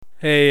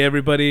Hey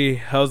everybody,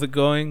 how's it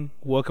going?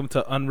 Welcome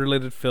to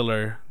Unrelated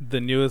Filler,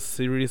 the newest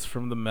series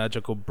from the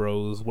Magical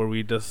Bros, where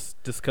we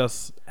just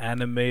discuss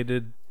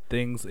animated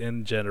things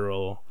in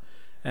general,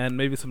 and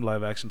maybe some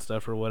live action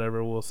stuff or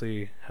whatever. We'll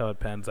see how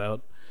it pans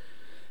out.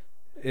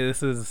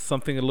 This is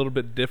something a little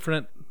bit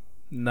different,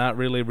 not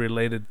really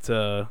related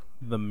to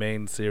the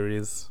main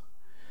series.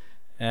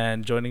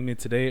 And joining me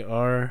today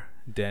are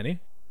Danny.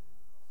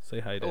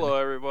 Say hi, Danny. Hello,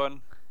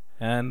 everyone.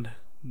 And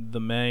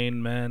the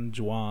main man,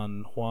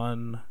 Juan.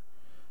 Juan,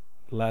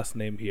 last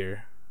name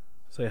here.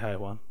 Say hi,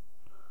 Juan.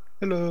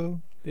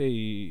 Hello.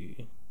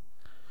 Hey.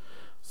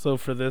 So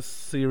for this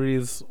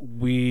series,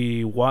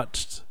 we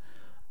watched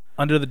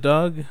Under the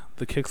Dog,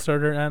 the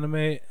Kickstarter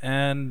anime,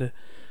 and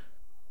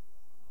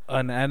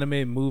an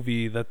anime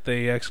movie that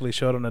they actually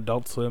showed on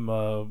Adult Swim.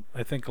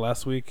 I think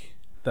last week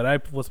that I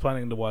was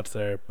planning to watch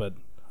there, but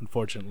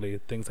unfortunately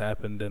things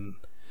happened and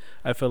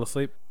I fell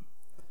asleep,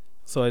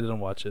 so I didn't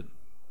watch it.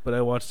 But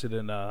I watched it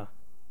in. I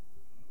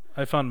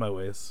found my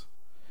ways.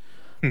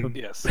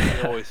 Yes, we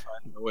always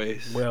find the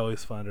ways. We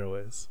always find our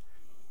ways.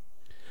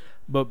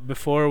 But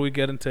before we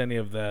get into any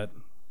of that,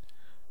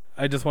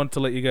 I just want to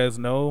let you guys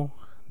know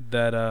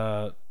that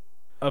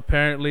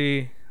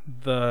apparently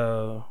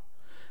I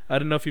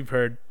don't know if you've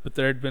heard, but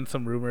there had been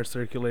some rumors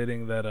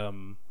circulating that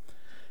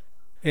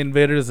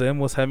Invader Zim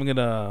was having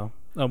a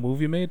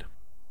movie made.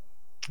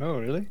 Oh,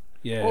 really?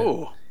 Yeah.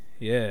 Oh,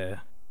 Yeah.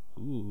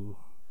 Ooh.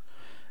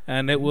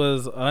 And it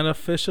was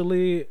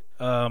unofficially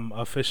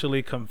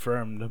officially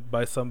confirmed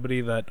by somebody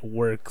that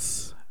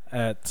works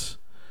at,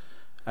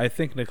 I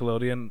think,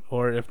 Nickelodeon,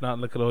 or if not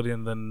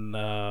Nickelodeon,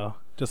 then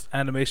just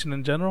animation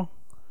in general.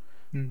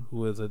 Hmm.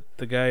 Who is it?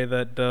 The guy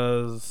that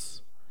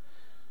does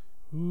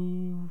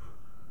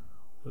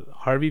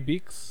Harvey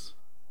Beaks?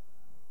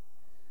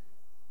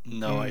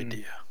 no Hmm.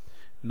 idea.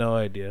 No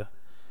idea.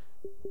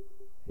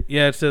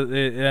 Yeah, it's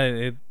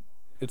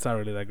not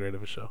really that great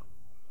of a show,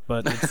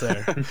 but it's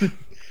there.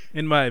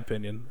 In my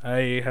opinion,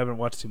 I haven't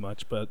watched too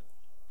much, but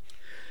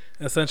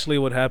essentially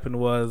what happened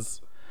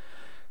was,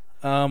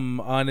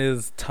 on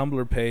his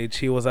Tumblr page,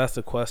 he was asked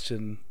a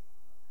question,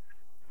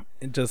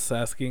 just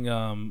asking,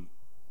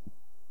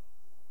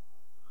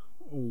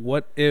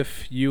 what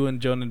if you and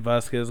Jonan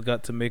Vasquez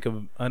got to make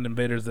an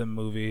Invader Zim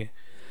movie?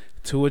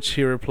 To which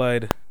he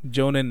replied,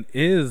 Jonan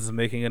is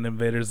making an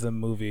Invader Zim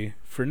movie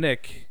for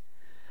Nick.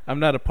 I'm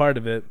not a part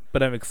of it,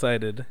 but I'm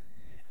excited.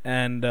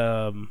 And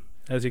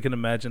as you can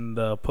imagine,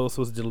 the post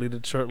was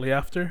deleted shortly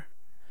after.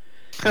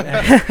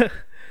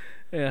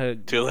 Yeah,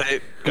 Too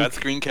late. Got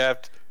screen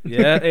capped.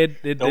 yeah,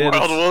 it The did.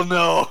 world will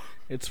know.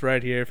 It's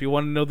right here. If you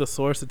want to know the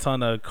source, it's on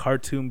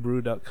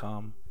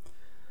cartoonbrew.com.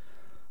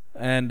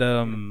 And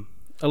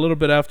a little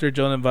bit after,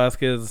 Jonan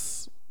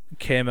Vasquez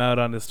came out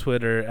on his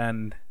Twitter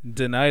and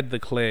denied the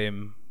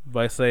claim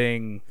by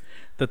saying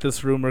that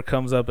this rumor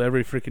comes up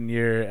every freaking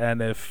year,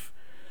 and if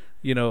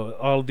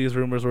all these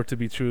rumors were to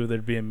be true,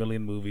 there'd be a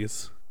million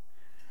movies.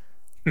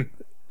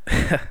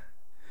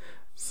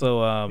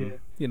 So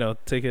Yeah.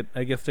 take it.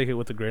 I guess take it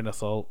with a grain of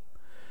salt.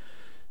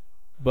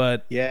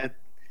 But Yeah.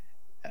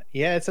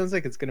 Yeah, it sounds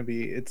like it's gonna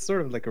be. It's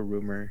sort of like a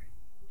rumor,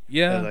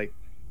 yeah, like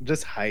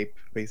just hype,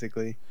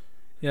 basically.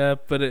 yeah.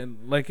 But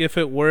like, if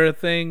it were a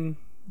thing,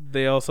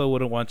 they also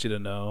wouldn't want you to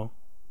know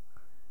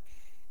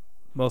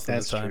most of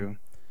That's the time. true.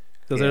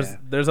 Because Yeah.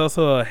 there's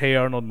also a Hey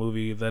Arnold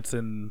movie that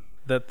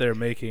they're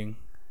making.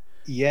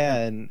 Yeah,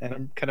 and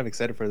I'm kind of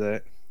excited for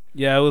that.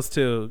 Yeah, I was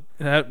too.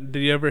 Did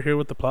you ever hear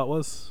what the plot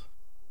was?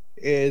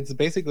 It's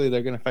basically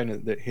they're gonna find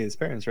his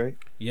parents, right?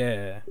 Yeah,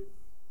 Yeah,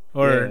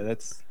 or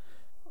that's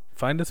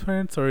find his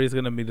parents, or he's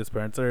gonna meet his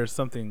parents, or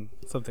something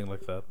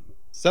like that.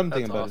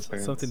 something That's about his awesome.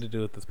 parents. Something to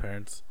do with his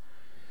parents.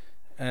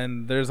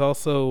 And there's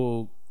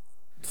also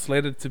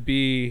slated to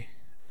be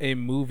a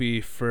movie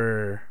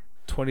for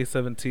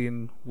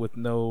 2017 with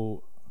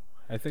no,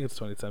 I think it's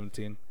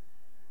 2017.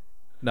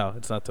 No,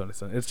 it's not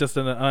 2017. It's just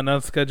an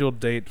unscheduled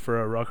date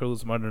for a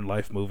Rocko's Modern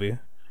Life movie.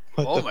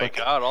 What Oh the my fuck?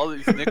 god, all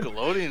these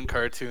Nickelodeon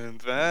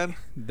cartoons, man.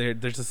 They're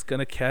just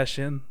gonna cash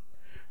in.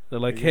 They're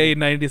like, Yeah. hey,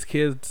 90s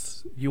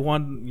kids, you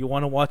want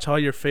to watch all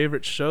your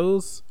favorite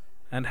shows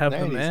and have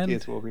them 90s end?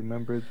 kids will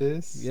remember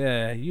this.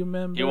 Yeah, you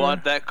remember? You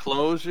want that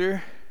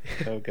closure?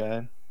 Oh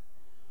god.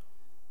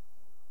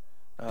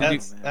 Oh,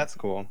 That's man. that's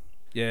cool.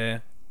 Yeah,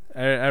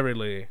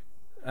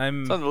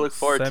 I'm Something to look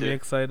forward to. semi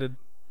excited.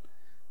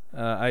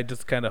 I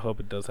just kind of hope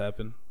it does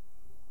happen.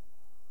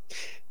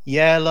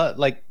 Yeah,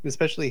 like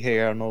especially Hey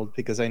Arnold,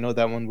 because I know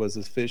that one was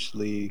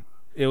officially.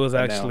 It was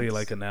actually Announced.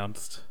 like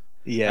announced.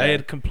 Yeah. I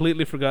had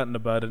completely forgotten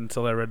about it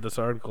until I read this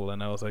article,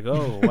 and I was like,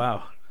 "Oh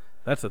wow,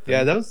 that's a thing."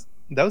 Yeah, that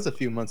was a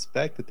few months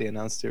back that they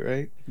announced it,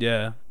 right?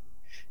 Yeah,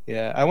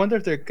 Yeah, I wonder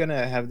if they're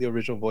gonna have the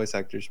original voice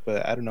actors,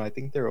 but I don't know. I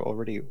think they're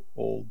already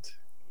old.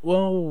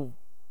 well,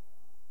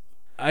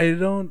 I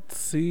don't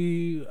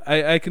see.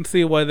 I can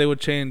see why they would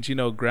change,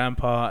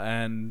 Grandpa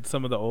and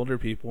some of the older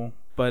people,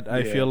 but I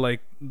Yeah. feel like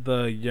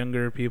the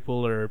younger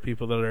people or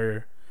people that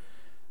are,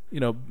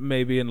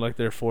 maybe in like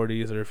their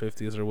 40s or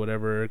 50s or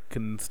whatever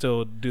can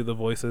still do the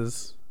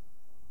voices.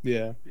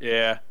 Yeah.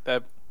 Yeah,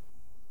 that'd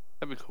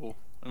be cool.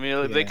 I mean,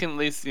 if they Yeah. can at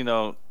least,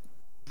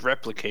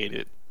 replicate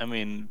it. I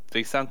mean,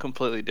 they sound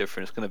completely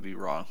different. It's gonna be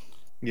wrong.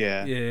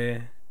 Yeah.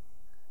 Yeah.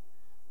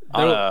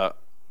 On They'll- a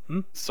Hmm?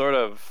 sort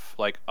of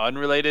like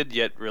unrelated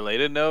yet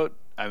related note,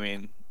 I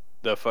mean,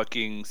 the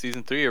fucking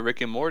season 3 of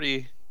Rick and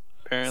Morty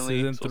apparently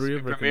Season supposed 3 to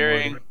of be Rick and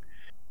Morty. premiering.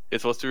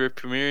 It's supposed to be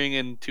premiering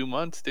in 2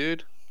 months,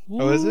 dude.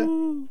 Oh, is it?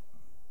 Woo!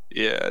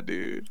 Yeah,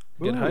 dude.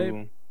 Get hype.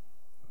 Ooh.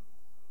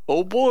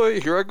 Oh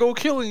boy, here I go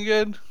killing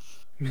again.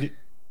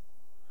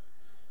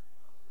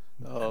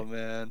 Oh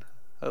man,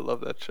 I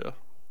love that show.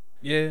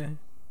 Yeah,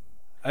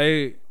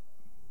 I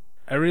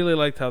really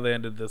liked how they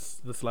ended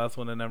this last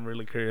one, and I'm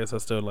really curious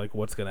as to like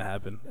what's gonna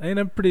happen. And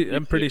I'm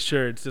pretty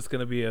sure it's just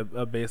gonna be a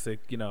basic,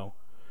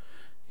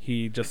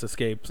 he just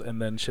escapes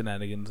and then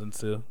shenanigans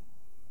ensue.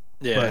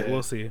 But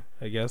we'll see,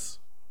 I guess.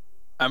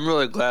 I'm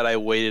really glad I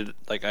waited.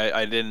 Like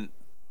I didn't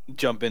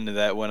jump into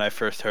that when I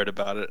first heard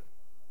about it.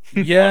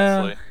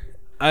 Yeah,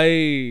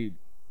 honestly.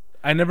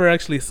 I never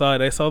actually saw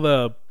it. I saw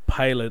the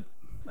pilot,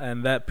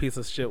 and that piece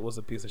of shit was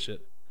a piece of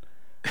shit.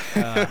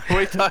 What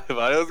are you talking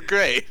about? It was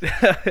great.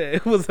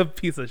 It was a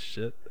piece of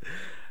shit.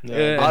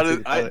 Yeah,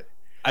 Honest- I-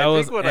 I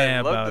was think what I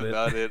eh loved about it.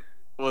 about it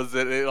was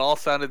that it all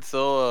sounded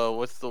so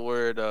what's the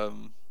word?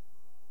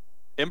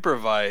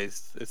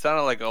 Improvised. It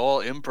sounded like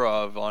all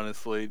improv,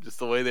 honestly. Just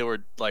the way they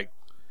were like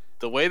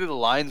the way that the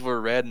lines were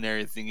read and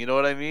everything, you know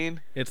what I mean?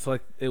 It's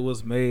like it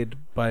was made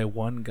by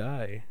one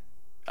guy.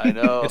 I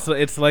know.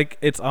 It's like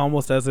it's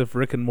almost as if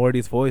Rick and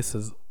Morty's voice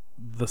is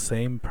the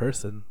same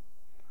person.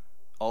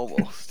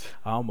 Almost.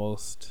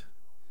 Almost.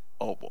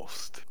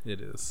 Almost. It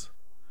is.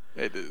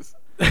 It is.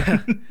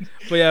 But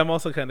yeah, I'm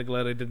also kind of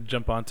glad I didn't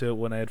jump onto it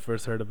when I had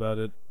first heard about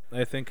it.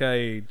 I think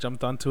I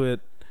jumped onto it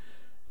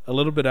a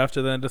little bit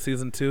after the end of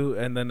season 2,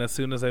 and then as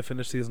soon as I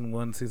finished season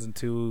 1, season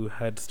 2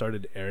 had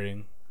started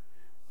airing,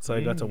 so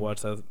I got to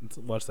watch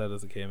that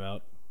as it came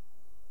out.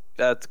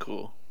 That's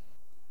cool.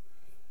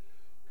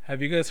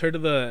 Have you guys heard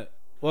of the?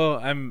 Well,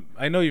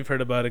 I know you've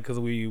heard about it because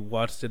we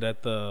watched it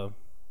at a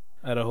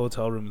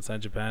hotel room in San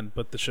Japan.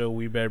 But the show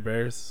We Bare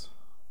Bears.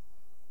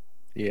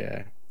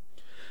 yeah.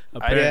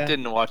 I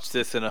didn't watch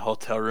this in a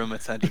hotel room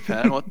at San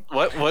Japan.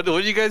 What are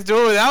you guys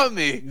doing without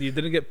me? You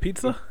didn't get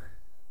pizza?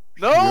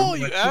 No,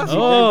 you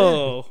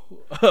asshole.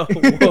 Oh,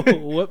 whoa,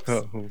 whoops.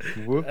 Oh,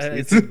 whoops.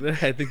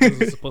 I think this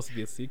was supposed to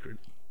be a secret.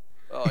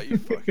 Oh, you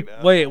fucking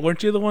asshole. Wait,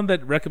 weren't you the one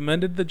that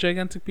recommended the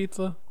gigantic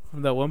pizza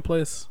from that one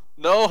place?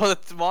 No,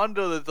 it's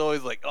Mondo that's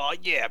always like, oh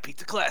yeah,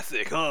 pizza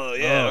classic. Oh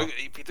yeah, Oh. we're gonna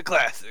eat pizza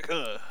classic.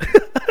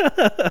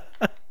 Huh?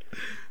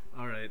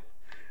 All right,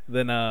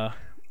 then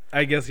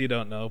I guess you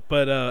don't know,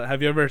 but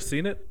have you ever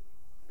seen it?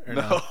 Or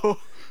No.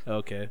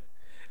 Okay,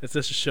 it's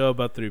just a show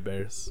about 3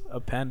 bears, a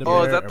panda bear.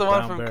 Oh, is that a the one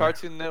brown from bear.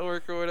 Cartoon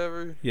Network or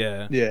whatever?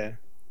 Yeah, Yeah.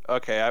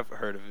 Okay, I've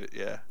heard of it.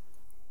 Yeah.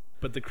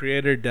 but the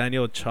creator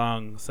Daniel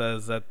Chong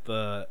says that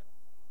the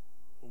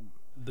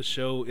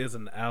show is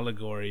an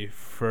allegory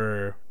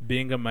for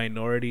being a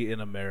minority in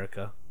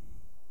America.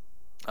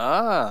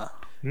 Ah.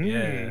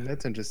 Yeah.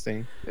 That's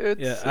interesting. It's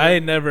Yeah, I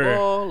never.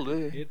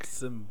 symbolic. It's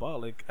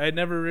symbolic. I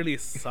never really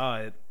saw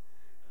it,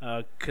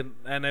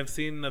 and I've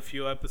seen a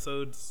few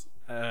episodes.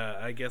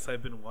 I guess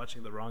I've been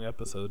watching the wrong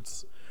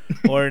episodes,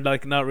 or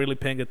like not really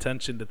paying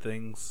attention to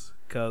things.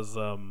 Cause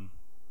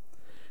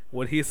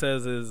what he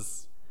says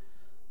is,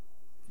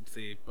 let's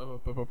see,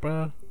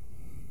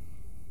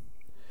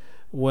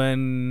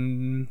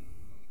 when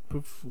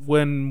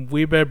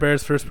We Bare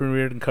Bears first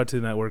premiered in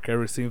Cartoon Network, I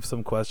received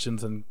some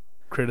questions and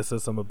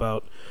criticism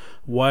about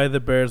why the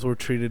bears were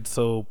treated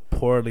so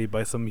poorly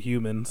by some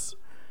humans,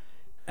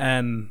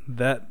 and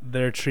that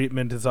their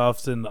treatment is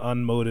often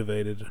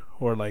unmotivated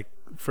or like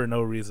for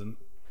no reason.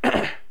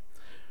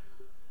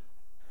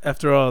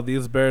 After all,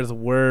 these bears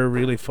were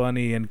really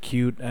funny and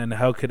cute, and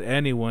how could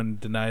anyone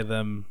deny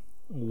them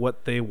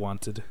what they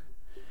wanted?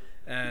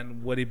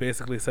 And what he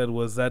basically said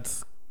was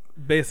that's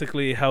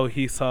basically how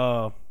he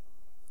saw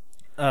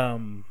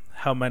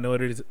how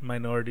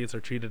minorities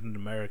are treated in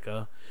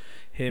America,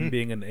 him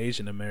being an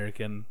Asian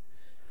American,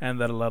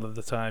 and that a lot of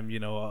the time,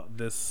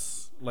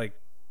 this like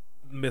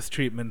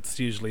mistreatment's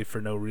usually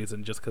for no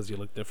reason, just because you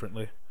look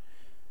differently.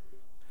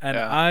 And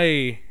Yeah.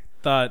 I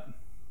thought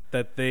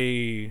that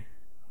they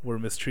were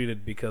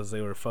mistreated because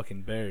they were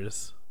fucking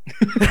bears.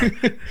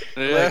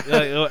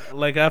 Yeah.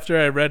 Like after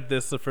I read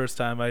this the first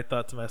time, I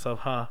thought to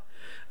myself,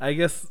 I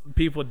guess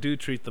people do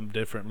treat them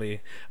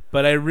differently.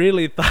 But I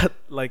really thought,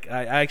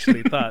 I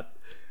actually thought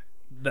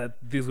that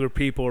these were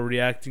people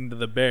reacting to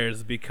the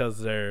bears because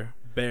they're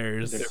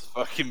bears. They're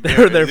fucking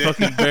They're bears.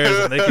 fucking bears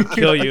and they can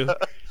kill you.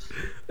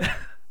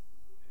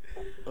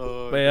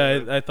 Oh, But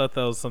yeah, I thought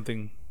that was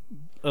something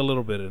a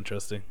little bit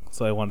interesting,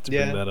 so I wanted to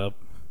bring Yeah. that up.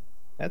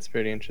 That's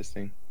pretty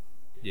interesting.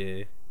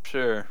 Yeah.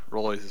 Sure,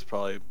 Royce has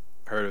probably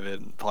heard of it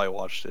and probably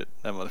watched it.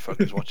 That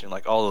motherfucker's watching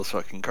like all those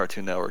fucking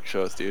Cartoon Network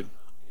shows, dude.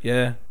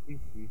 Yeah. He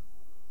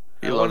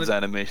I loves wanted-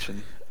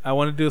 animation. I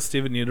want to do a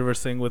Steven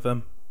Universe thing with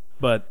him,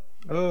 but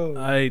Oh.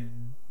 I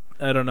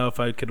don't know if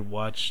I could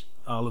watch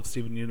all of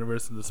Steven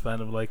Universe in the span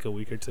of like a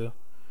week or two.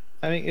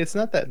 I mean, it's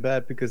not that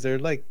bad because they're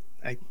like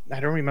I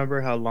don't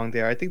remember how long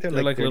they are. I think they're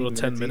They're like 30 little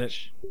 10 minutes minute.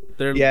 each.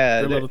 They're Yeah,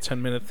 they're they're- little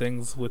 10-minute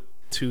things with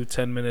two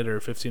 10-minute or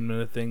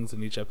 15-minute things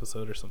in each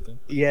episode or something.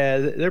 Yeah,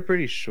 they're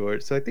pretty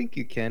short, so I think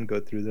you can go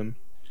through them.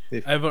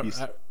 If I've you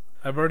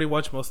I've already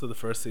watched most of the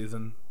first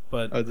season,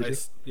 but Oh, did you?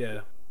 yeah.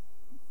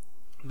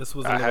 This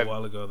was a I little have-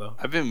 while ago though.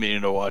 I've been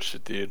meaning to watch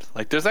it, dude.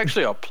 Like, there's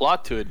actually a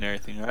plot to it and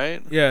everything,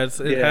 right? Yeah, it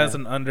Yeah. has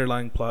an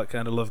underlying plot,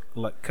 kind of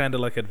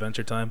like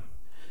Adventure Time,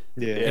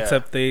 yeah. Yeah.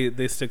 except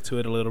they stick to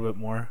it a little bit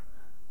more.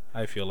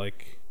 I feel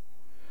like,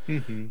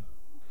 hmm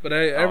but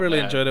I Oh, really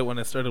man. enjoyed it when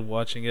I started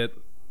watching it.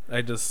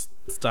 I just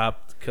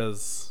stopped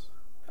because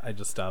I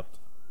just stopped.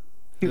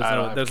 There's I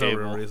don't no, have there's no real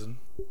cable. reason.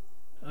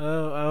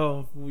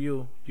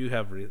 You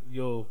have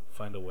you'll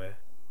find a way.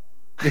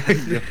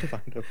 You'll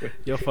find a way.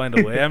 You'll find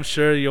a way. I'm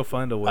sure you'll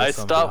find a way. I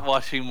somehow. stopped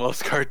watching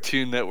most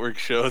Cartoon Network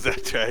shows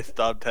after I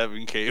stopped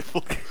having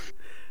cable.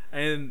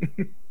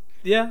 And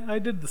yeah, I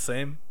did the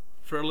same.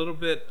 For a little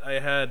bit, I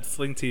had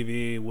Sling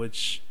TV,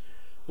 which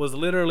was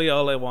literally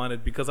all I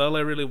wanted because all I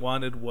really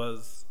wanted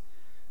was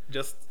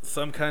just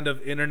some kind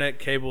of internet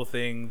cable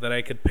thing that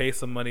I could pay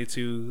some money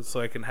to so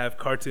I can have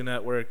Cartoon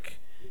Network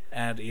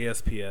and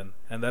ESPN.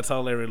 And that's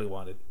all I really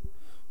wanted.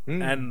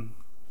 Mm. And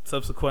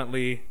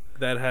subsequently,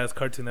 that has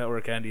Cartoon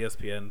Network and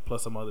ESPN,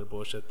 plus some other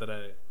bullshit that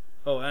I...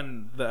 Oh,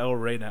 and the El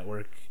Rey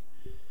Network.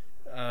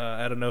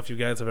 I don't know if you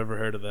guys have ever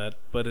heard of that,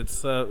 but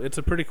it's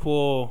a pretty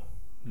cool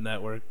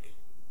network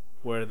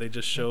where they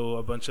just show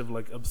a bunch of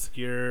like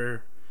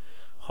obscure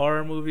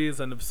horror movies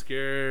and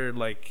obscure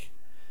like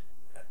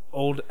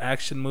old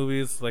action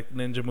movies like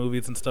ninja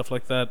movies and stuff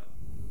like that.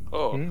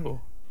 Oh, Mm.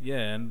 cool. Yeah,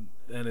 and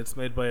it's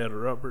made by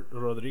Robert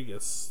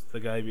Rodriguez, the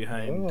guy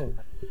behind Oh.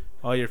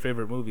 all your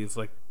favorite movies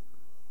like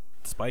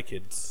Spy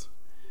Kids.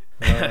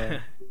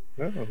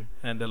 Oh.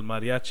 And El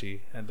Mariachi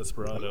and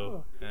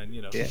Desperado and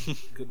Yeah.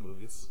 good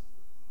movies.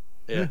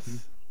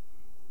 Yes.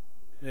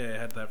 Yeah, I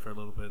had that for a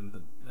little bit,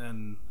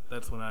 and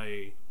that's when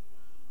I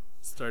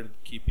started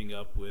keeping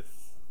up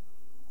with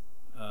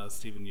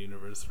Steven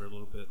Universe for a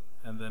little bit,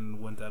 and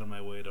then went out of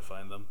my way to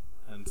find them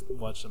and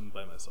watch them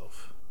by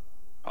myself.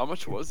 How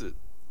much was it?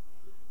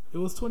 It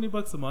was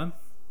 $20 a month,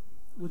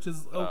 which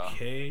is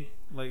okay.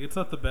 Like, it's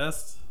not the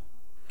best,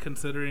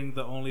 considering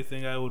the only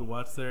thing I would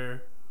watch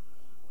there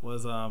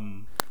was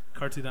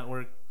Cartoon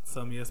Network,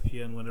 some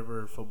ESPN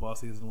whenever football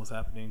season was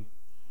happening,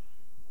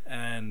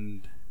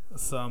 and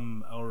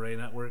some El Rey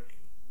Network,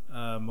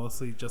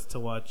 mostly just to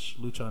watch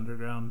Lucha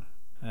Underground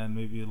and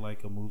maybe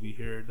like a movie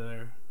here or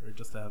there, or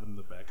just to have it in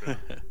the background.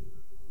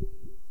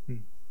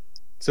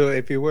 So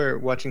if you were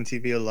watching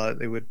TV a lot,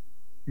 it would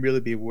really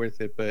be worth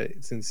it.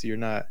 But since you're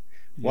not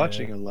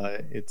watching Yeah. a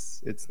lot,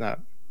 it's not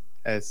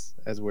as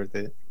worth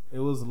it. It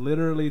was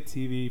literally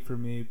TV for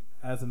me,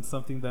 as in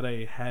something that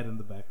I had in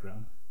the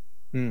background.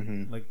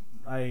 Mm-hmm. Like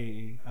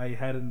I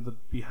had in the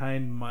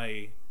behind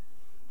my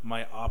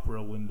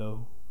opera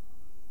window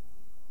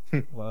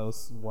while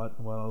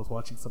I was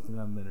watching something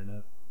on the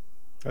internet.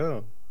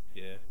 Oh.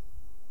 Yeah,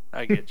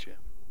 I get you.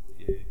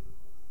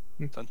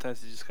 yeah,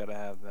 Sometimes you just gotta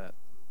have that.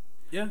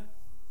 yeah.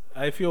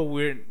 I feel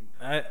weird.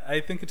 I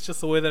think it's just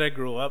the way that I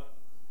grew up,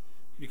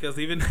 because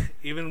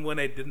even when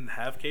I didn't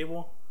have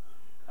cable,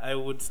 I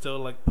would still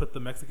like put the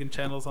Mexican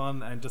channels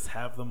on and just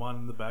have them on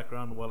in the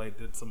background while I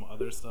did some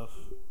other stuff.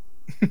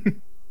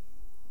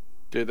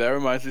 Dude, that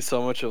reminds me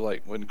so much of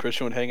like when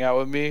Christian would hang out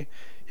with me.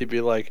 He'd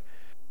be like,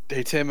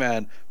 "Hey Tim,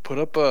 man, put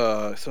up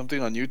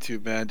something on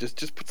YouTube, man.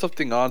 Just put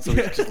something on so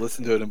we can just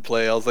listen to it and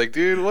play." I was like,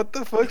 "Dude, what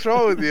the fuck's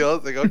wrong with you?" I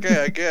was like,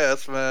 "Okay, I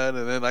guess, man."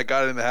 And then I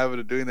got in the habit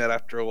of doing that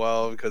after a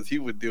while because he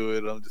would do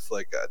it. I'm just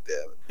like, "God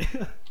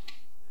damn it."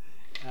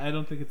 I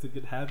don't think it's a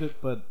good habit,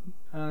 but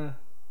I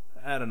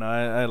don't know.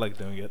 I like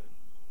doing it.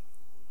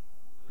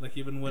 Like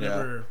even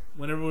whenever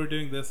we're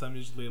doing this, I'm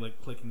usually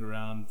like clicking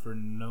around for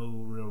no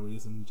real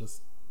reason,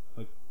 just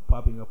like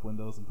popping up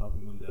windows and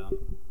popping them down.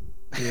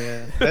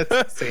 Yeah, that's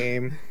the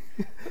same.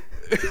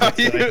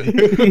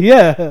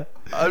 Yeah.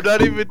 I'm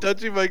not even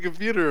touching my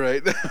computer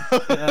right now.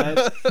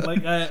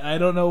 I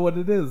don't know what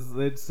it is.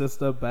 It's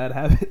just a bad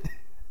habit.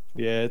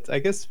 Yeah, it's I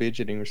guess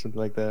fidgeting or something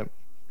like that.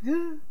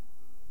 Yeah.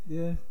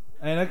 Yeah.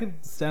 And I could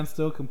stand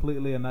still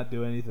completely and not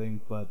do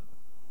anything, but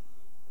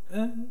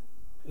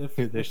if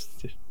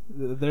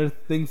there's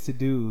things to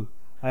do,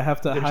 I have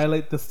to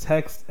highlight this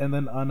text and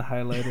then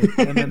unhighlight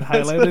it and then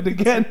highlight it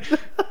again.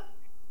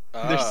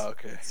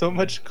 Okay. So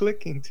much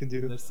clicking to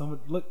do. There's so much.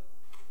 Look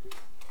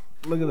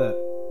at that.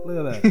 Look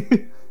at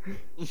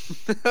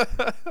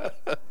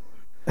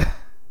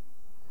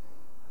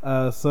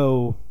that.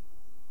 So,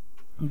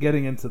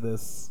 getting into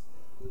this,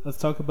 let's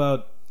talk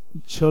about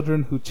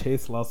Children Who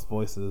Chase Lost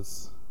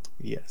Voices.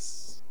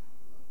 Yes.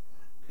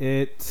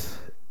 It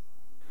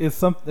is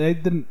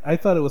something I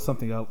thought it was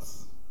something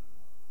else.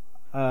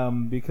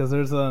 Because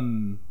there's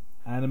an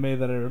anime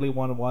that I really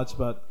want to watch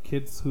about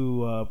kids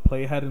who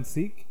play hide and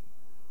seek.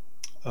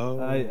 Oh.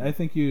 I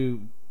think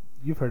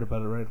you've heard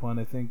about it, right, Juan?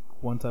 I think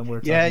one time we were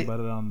talking Yeah. about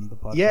it on the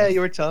podcast. Yeah,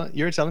 you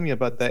were telling me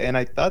about that, and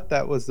I thought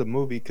that was the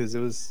movie because it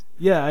was.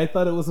 Yeah, I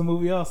thought it was a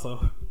movie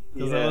also.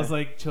 Because I was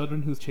like,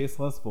 children who chase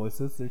lost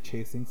voices, they're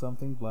chasing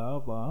something, blah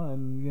blah,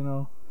 and you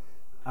know,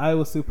 I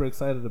was super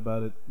excited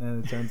about it,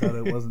 and it turns out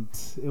it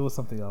wasn't. It was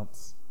something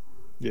else.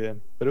 Yeah,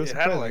 but it was It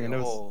had surprising, like and a it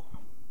was whole.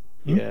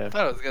 yeah. I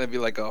thought it was gonna be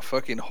like a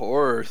fucking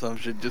horror or some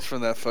shit just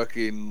from that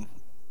fucking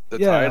the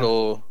Yeah.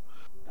 title.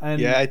 And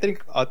Yeah, I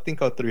think all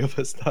three of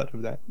us thought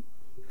of that.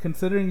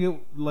 considering it,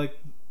 like,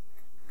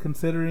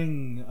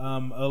 considering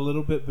a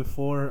little bit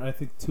before, I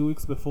think 2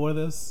 weeks before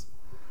this,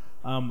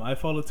 I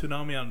followed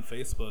Toonami on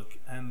Facebook,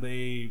 and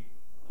they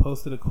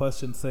posted a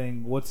question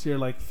saying, "What's your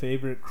like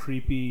favorite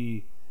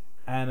creepy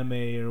anime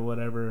or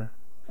whatever?"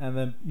 And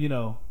then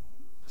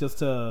just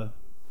to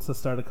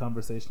start a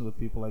conversation with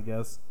people, I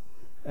guess.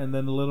 And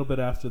then a little bit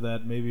after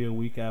that, maybe a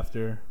week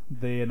after,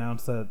 they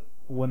announced that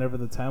whenever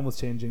the time was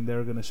changing, they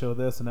were going to show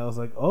this, and I was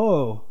like,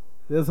 "Oh,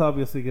 this is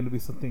obviously going to be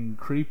something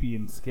creepy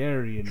and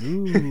scary, and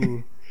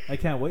ooh, I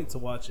can't wait to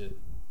watch it."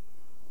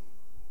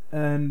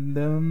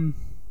 And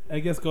I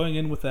guess going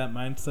in with that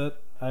mindset,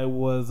 I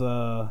was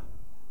a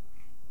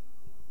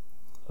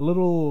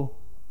little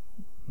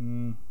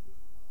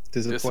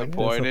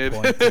Disappointed.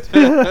 I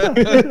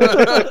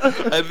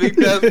think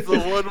that's the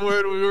one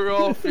word we were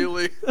all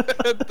feeling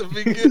at the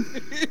beginning.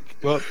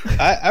 Well,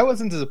 I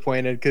wasn't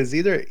disappointed because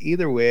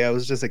either way, I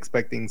was just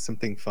expecting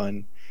something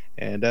fun,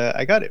 and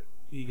I got it.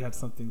 You got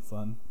something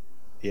fun.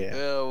 Yeah,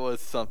 It was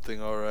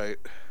something alright.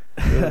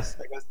 I got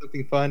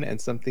something fun and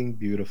something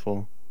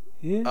beautiful.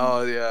 Yeah.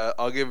 Oh yeah,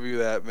 I'll give you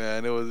that,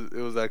 man. It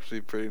was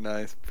actually pretty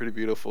nice, pretty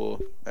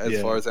beautiful as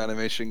Yeah. far as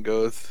animation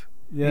goes.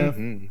 Yeah.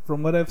 Mhm.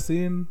 From what I've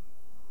seen,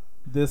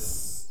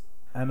 this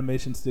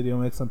animation studio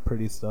makes some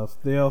pretty stuff.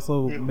 They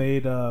also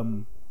made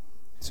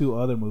 2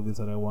 other movies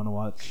that I want to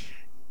watch.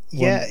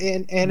 Yeah,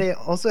 and it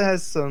also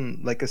has some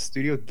like a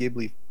Studio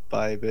Ghibli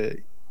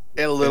vibe.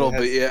 A little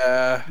has- bit,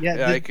 yeah. Yeah,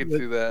 Yeah, I did- could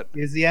see that.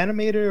 Is the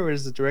animator or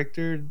is the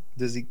director?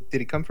 Did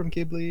he come from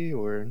Ghibli,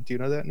 or do you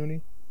know that,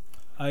 Nuni?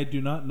 I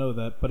do not know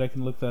that, but I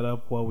can look that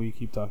up while we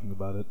keep talking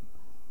about it.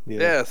 Yeah.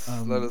 Yes,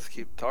 Um, let us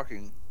keep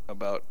talking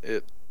about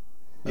it.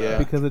 Yeah.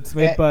 Because it's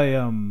made Eh. by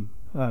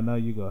no,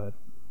 you go ahead.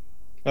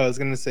 I was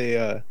gonna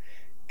say,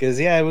 because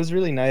it was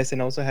really nice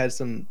and also had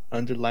some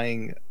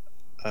underlying,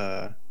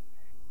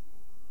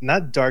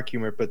 not dark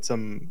humor, but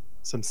some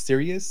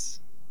serious,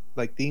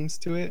 like themes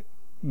to it.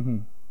 Mm-hmm.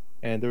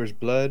 And there was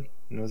blood,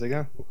 and I was like,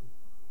 oh,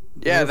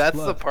 Yeah, was that's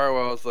the blood. part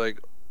where I was like,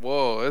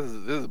 "Whoa, this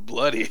is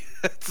bloody."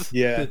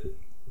 yeah,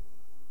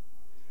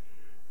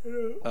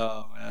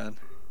 Oh man,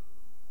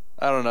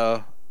 I don't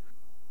know.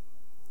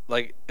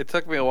 Like it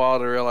took me a while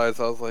to realize.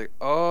 I was like,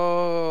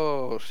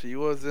 "Oh, she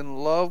was in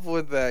love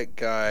with that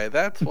guy.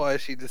 That's why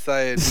she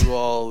decided to do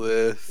all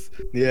this."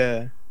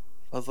 yeah,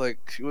 I was like,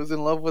 "She was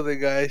in love with a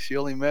guy she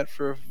only met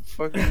for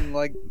fucking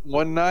like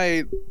one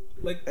night,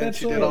 Like and that's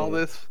she did all all.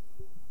 this."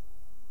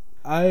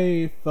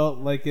 I felt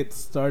like it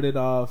started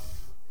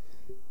off.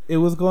 It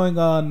was going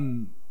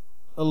on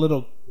a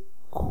little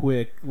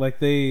quick. Like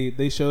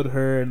they showed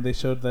her, and they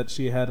showed that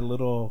she had a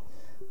little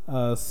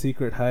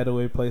secret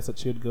hideaway place that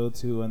she would go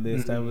to, and they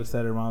established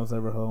that her mom's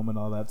never home and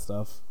all that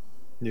stuff.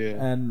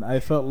 yeah, And I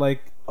felt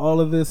like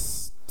all of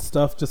this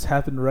stuff just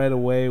happened right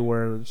away.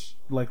 Where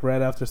like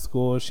right after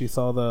school, she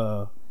saw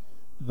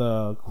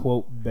the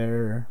quote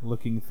bear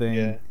looking thing.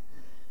 yeah.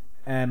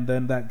 And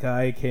then that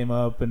guy came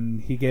up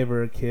and he gave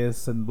her a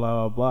kiss and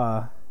blah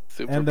blah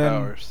blah. And then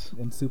Superpowers.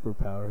 and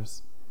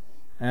superpowers.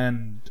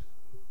 And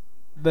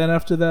then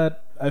after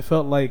that, I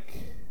felt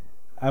like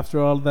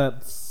after all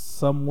that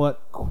somewhat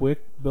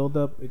quick build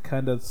up, it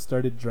kind of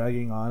started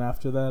dragging on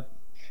after that.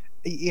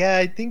 Yeah,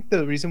 I think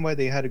the reason why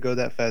they had to go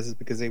that fast is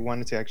because they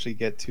wanted to actually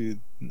get to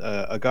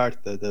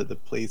Agartha, the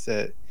place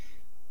that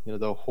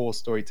the whole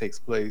story takes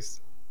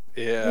place.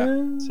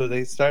 Yeah. So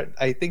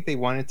I think they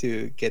wanted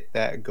to get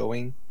that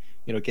going,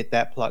 get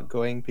that plot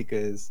going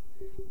because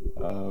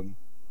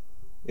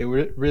it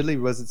really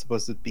wasn't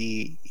supposed to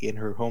be in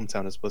her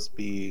hometown. It's supposed to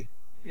be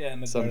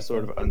some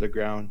sort of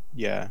underground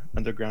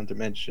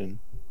dimension.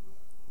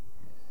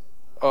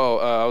 Oh,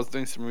 I was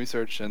doing some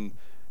research, and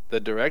the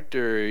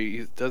director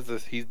he does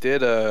this. He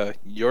did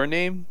Your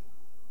Name.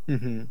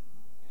 Mm-hmm.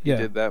 He Yeah,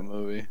 did that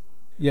movie.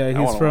 yeah. I He's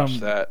want to from. watch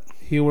that.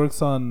 He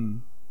works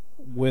on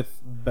with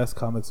Best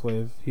Comics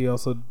Wave. He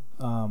also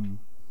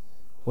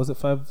was it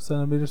 5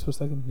 centimeters per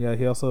second? Yeah,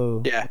 he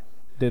also Yeah.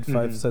 did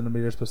 5 Mhm.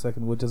 centimeters per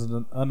second, which is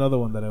another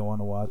one that I want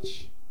to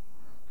watch.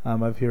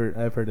 I've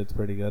heard it's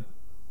pretty good.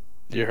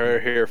 You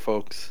heard here,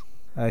 folks.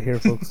 I hear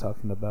folks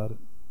talking about it.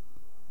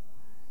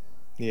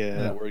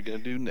 Yeah. What we're gonna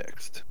do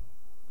next.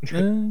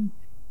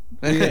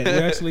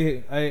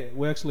 We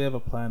actually have a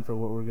plan for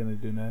what we're gonna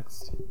do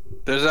next.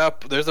 There's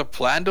a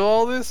plan to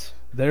all this.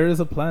 There is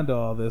a plan to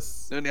all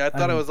this. Nooney, I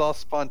thought it I'm- was all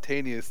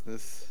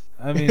spontaneousness.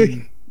 I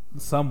mean,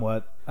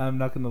 somewhat. I'm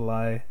not gonna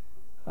lie.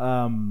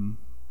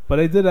 But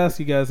I did ask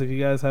you guys if you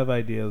guys have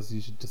ideas,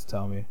 you should just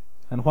tell me.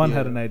 And Juan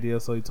had Yeah. an idea,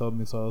 so he told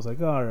me. So I was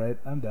like, all right,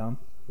 I'm down.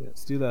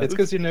 Let's do that. It's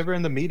because you're never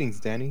in the meetings,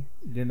 Danny.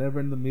 You're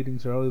never in the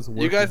meetings. You're always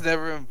working. You guys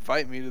never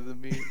invite me to the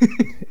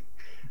meeting.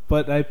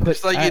 But I put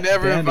Just like you at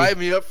never Danny- invite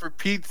me up for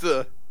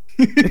pizza.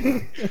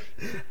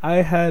 I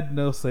had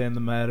no say in the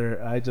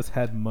matter. I just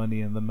had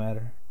money in the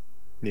matter.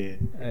 Yeah.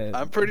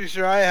 I'm pretty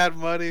sure I had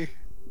money.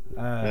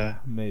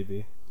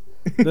 Maybe.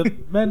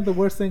 The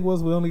worst thing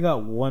was we only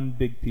got one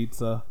big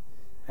pizza,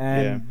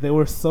 and there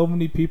were so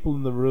many people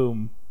in the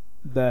room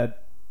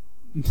that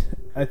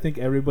I think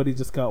everybody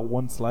just got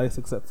one slice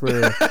except for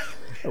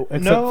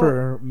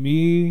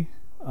me,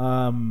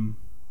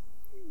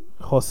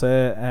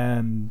 Jose,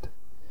 and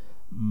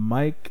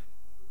Mike.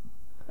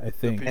 I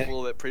think The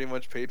people that pretty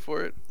much paid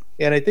for it.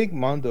 And I think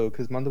Mondo,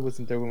 because Mondo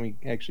wasn't there when we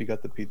actually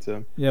got the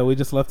pizza. Yeah, we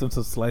just left him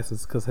some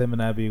slices because him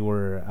and Abby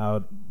were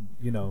out,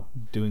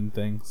 doing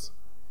things.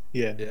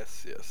 Yeah.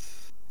 Yes.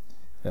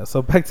 Yeah.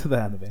 So back to the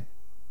anime.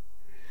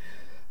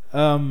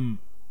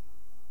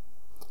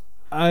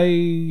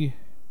 I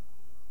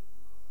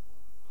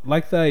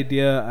like the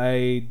idea.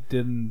 I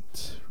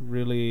didn't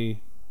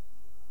really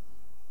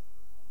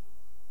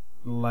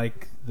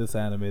like this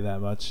anime that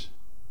much.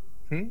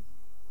 I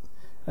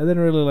didn't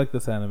really like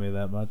this anime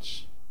that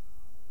much.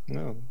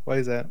 No, why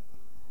is that?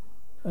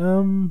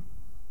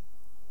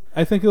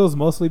 I think it was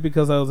mostly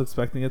because I was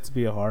expecting it to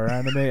be a horror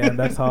anime, and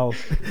that's all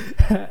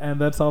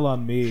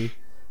on me.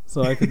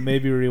 So I could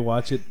maybe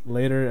rewatch it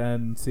later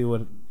and see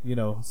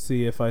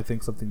see if I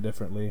think something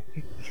differently.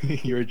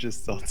 You're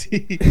just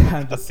salty.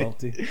 I'm just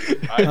salty.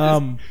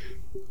 Yeah,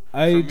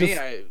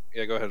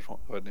 go ahead,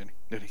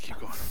 Danny, keep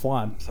going.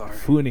 Juan. Sorry.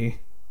 Funi.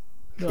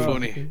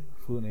 Funi.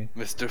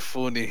 Mr.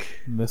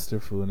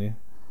 Funi.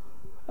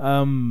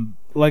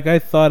 Like I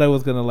thought I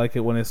was gonna like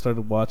it when I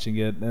started watching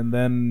it, and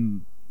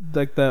then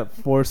like that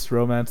forced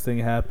romance thing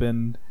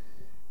happened,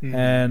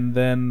 and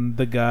then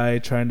the guy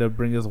trying to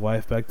bring his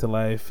wife back to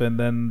life, and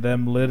then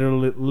them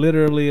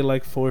literally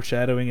like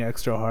foreshadowing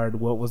extra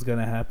hard what was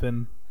gonna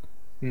happen.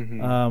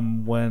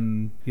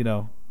 When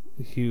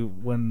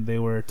when they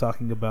were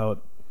talking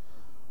about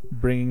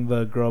bringing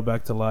the girl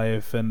back to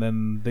life, and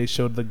then they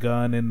showed the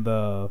gun in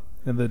the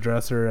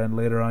dresser, and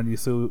later on you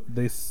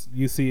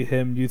see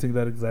him using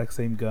that exact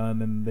same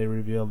gun, and they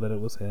revealed that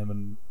it was him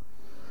and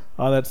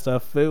all that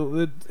stuff.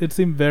 It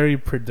seemed very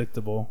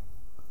predictable.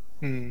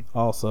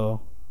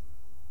 Also,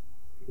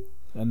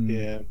 and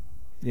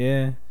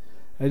yeah,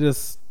 I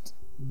just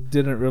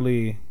didn't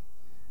really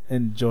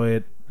enjoy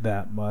it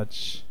that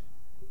much.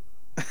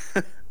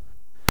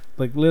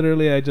 Like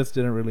literally, I just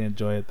didn't really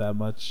enjoy it that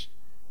much.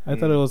 I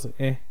thought it was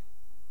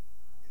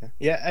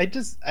Yeah, I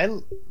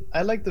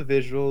like the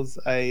visuals.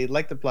 I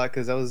like the plot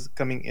because I was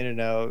coming in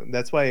and out.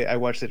 That's why I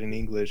watched it in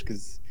English,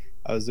 because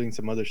I was doing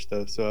some other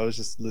stuff. So I was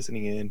just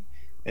listening in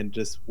and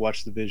just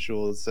watched the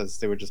visuals as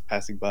they were just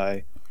passing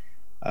by.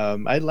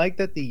 I like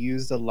that they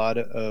used a lot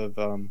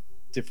of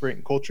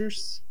different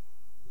cultures.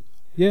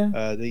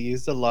 Yeah. They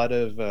used a lot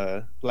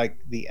of like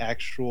the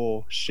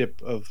actual ship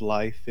of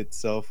life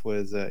itself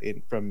was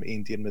from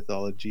Indian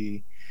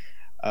mythology.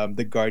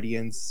 The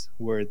Guardians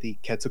were the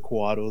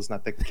Quetzalcoatls,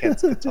 not the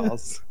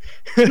Quetzalcoatls.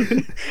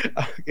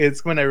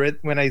 It's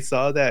when I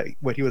saw that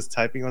what he was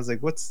typing, I was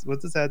like, what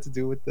does that have to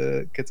do with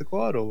the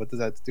Quetzalcoatl? What does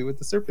that have to do with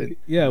the serpent?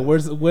 Yeah,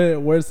 where's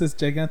this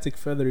gigantic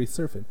feathery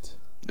serpent?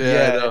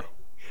 Yeah, I know.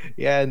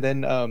 Yeah, and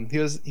then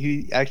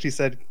he actually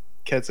said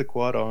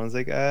Quetzalcoatl. I was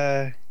like,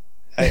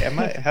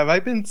 have I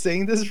been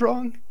saying this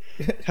wrong?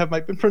 Have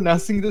I been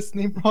pronouncing this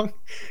name wrong?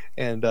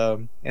 And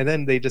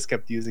then they just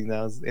kept using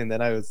that, and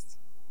then I was,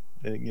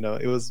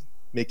 it was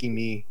making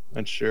me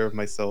unsure of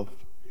myself.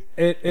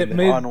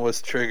 Juan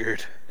was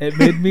triggered. It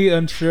made me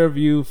unsure of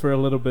you for a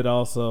little bit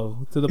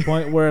also, to the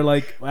point where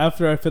like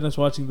after I finished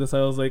watching this,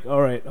 I was like,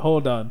 all right,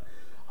 hold on,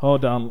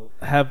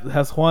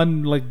 has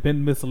Juan like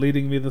been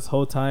misleading me this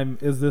whole time?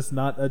 Is this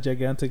not a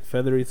gigantic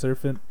feathery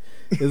serpent?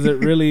 Is it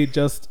really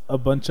just a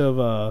bunch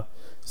of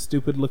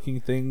stupid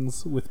looking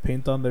things with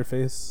paint on their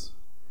face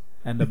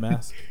and a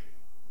mask?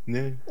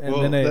 Yeah.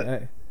 And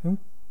then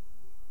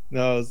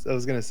No, I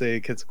was gonna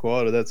say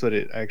Quetzalcoatl. That's what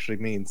it actually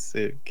means.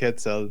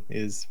 Quetzal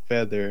is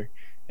feather,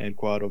 and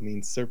Coatl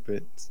means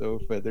serpent. So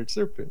feathered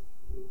serpent.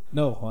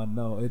 No, Juan,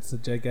 no. It's a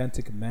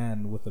gigantic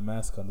man with a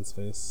mask on his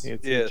face.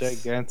 It's a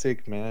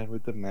gigantic man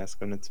with a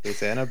mask on its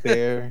face, and a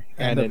bear,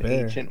 and an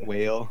ancient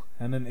whale,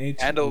 and an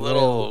ancient and a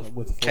little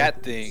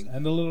cat thing,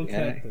 and a little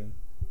cat thing.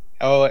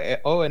 Oh,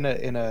 and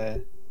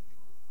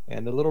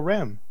a little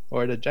ram,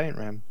 or the giant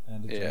ram.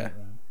 And a giant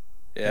ram.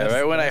 Yeah,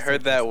 right when I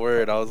heard that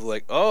word, I was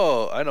like,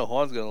 "Oh, I know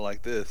Juan's gonna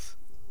like this."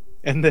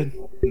 And then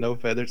no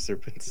feathered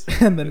serpents.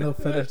 And then no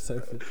feathered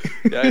serpents.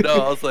 Yeah, I know.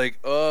 I was like,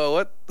 "Oh,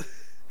 what?"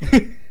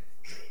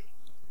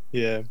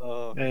 Yeah.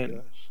 Oh my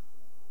gosh.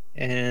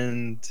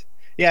 And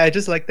yeah, I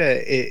just like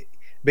that. It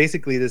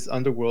basically this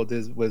underworld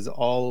was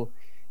all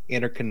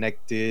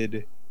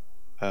interconnected.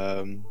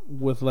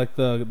 With like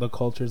the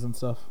cultures and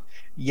stuff.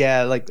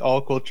 Yeah, like all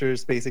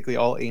cultures, basically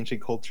all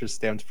ancient cultures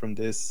stemmed from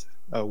this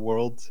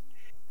world.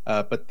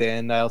 But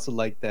then I also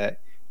like that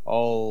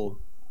all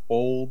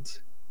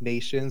old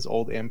nations,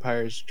 old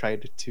empires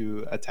tried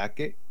to attack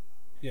it.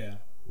 Yeah.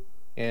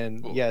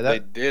 And Well, yeah, they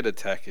did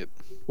attack it.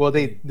 Well,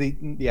 they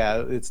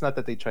yeah, it's not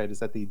that they tried,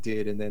 it's that they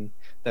did, and then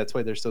that's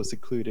why they're so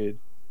secluded.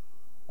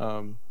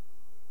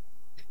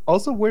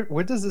 Also,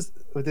 where does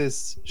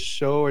this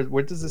show, or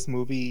where does this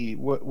movie,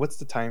 what's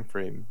the time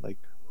frame? Like,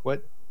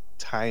 what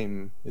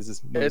time is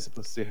this movie It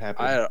supposed to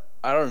happen?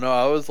 I don't know.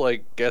 I was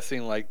like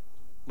guessing like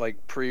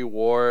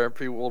pre-war,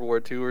 pre-World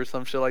War II or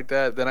some shit like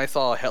that. Then I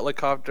saw a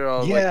helicopter. I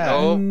was like, Yeah,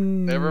 nope,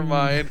 never Mm,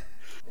 mind.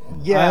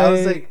 yeah. I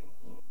was I like,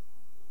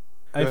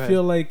 I go ahead.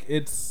 feel like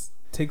it's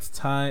takes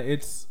time.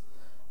 It's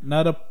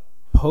not a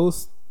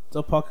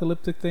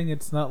post-apocalyptic thing.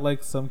 It's not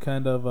like some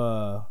kind of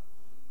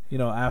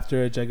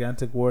after a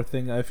gigantic war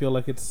thing. I feel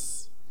like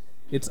it's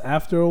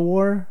after a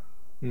war,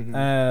 Hmm.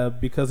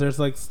 because there's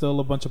like still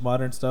a bunch of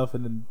modern stuff,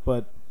 and then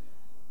but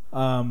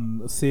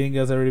seeing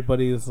as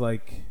everybody is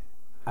like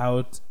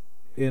out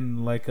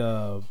in like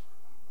a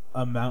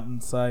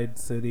mountainside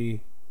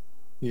city,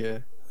 Yeah.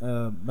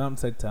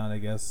 mountainside town, I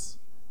guess.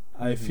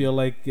 I Mhm. feel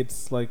like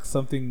it's like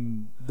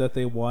something that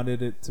they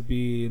wanted it to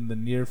be in the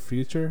near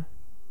future,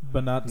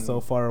 but not so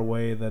Mhm. far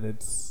away that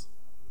it's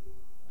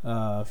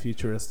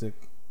futuristic.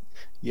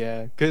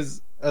 Yeah,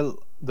 because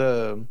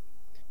the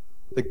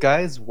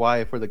guy's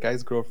wife or the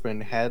guy's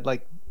girlfriend had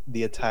like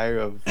the attire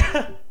of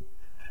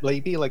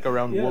maybe like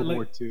around Yeah, World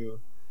War II.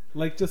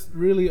 like just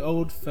really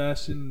old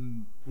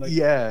fashioned, like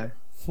Yeah,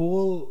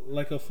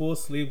 like a full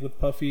sleeve with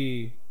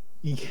puffy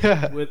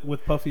yeah,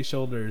 with puffy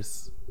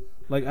shoulders.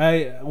 Like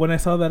when I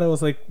saw that, I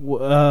was like,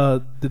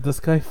 did this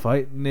guy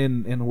fight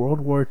in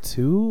World War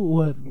Two?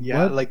 What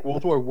yeah. what Like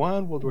World War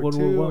One, World War World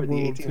War Two, or One, the World War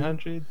eighteen Two?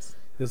 hundreds.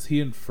 Is he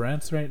in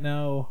France right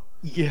now?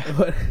 Yeah,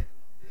 What?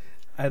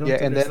 I yeah.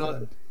 don't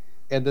understand.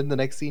 And then the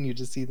next scene, you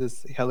just see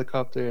this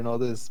helicopter and all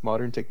this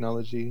modern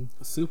technology.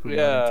 Super modern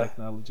Yeah,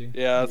 technology.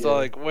 yeah. It's all Yeah.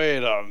 like,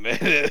 wait a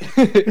minute.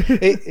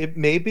 It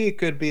maybe it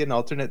could be an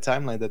alternate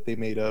timeline that they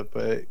made up,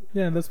 but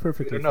Yeah, that's we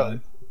perfectly don't know.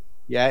 fine.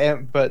 Yeah,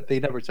 but they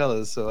never tell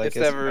us, so I It's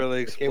guess we never have to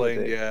really be okay with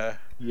explained. it. Yeah.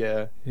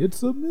 Yeah.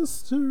 It's a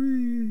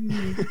mystery.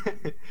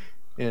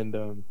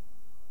 And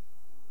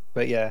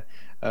but yeah,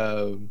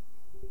 um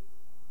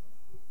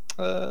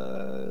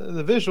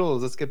the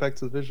visuals, let's get back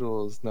to the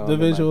visuals. No, The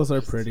never mind. visuals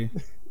are pretty.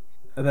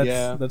 That's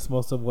Yeah. that's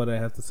most of what I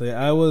have to say.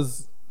 I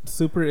was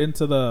super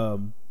into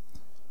the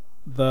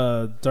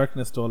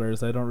darkness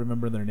dwellers. I don't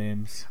remember their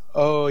names.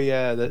 Oh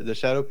yeah, the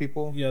shadow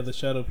people. Yeah, the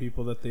shadow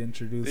people that they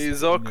introduced.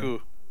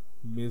 Izoku.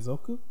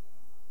 Mizoku?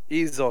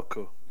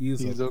 Izoku.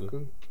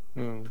 Izoku.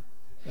 Izoku.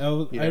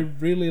 Oh, I yeah.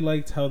 really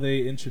liked how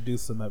they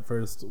introduced them at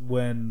first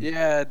when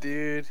Yeah,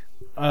 dude.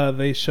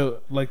 they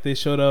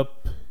showed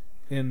up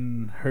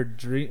in her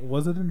dream.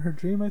 Was it in her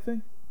dream? I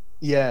think,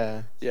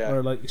 Yeah. Yeah.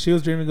 or like she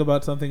was dreaming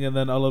about something, and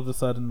then all of a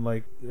sudden,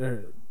 like,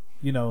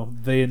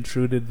 they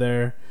intruded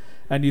there,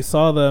 and you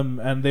saw them,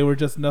 and they were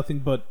just nothing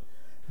but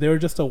they were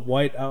just a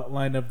white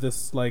outline of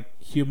this like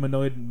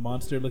humanoid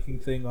monster-looking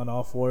thing on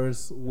all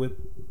fours with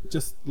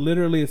just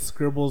literally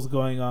scribbles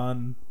going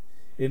on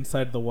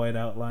inside the white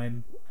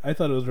outline. I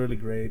thought it was really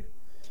great.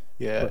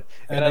 Yeah. But,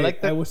 And I like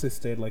I that. wish they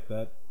stayed like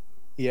that.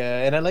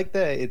 Yeah, and I like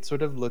that it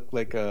sort of looked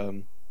like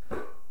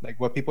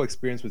what people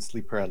experience with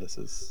sleep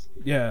paralysis.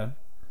 Yeah.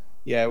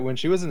 Yeah, when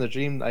she was in the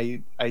dream,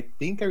 I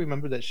think I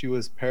remember that she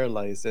was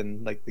paralyzed,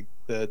 and like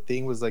the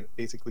thing was like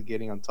basically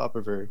getting on top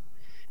of her,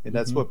 and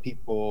that's Mhm. what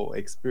people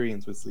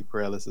experience with sleep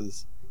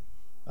paralysis.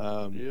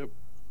 Yep.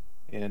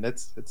 And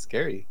it's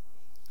scary.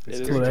 It's It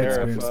That's is what I scary.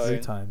 experienced terrifying.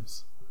 3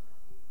 times.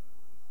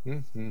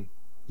 Hmm.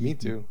 Me Mhm.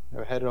 too.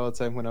 I had it all the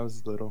time when I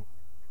was little.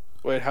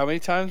 Wait, how many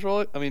times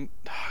roll it? I mean,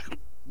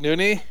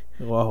 Noonie.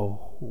 Whoa.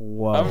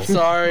 Wow. I'm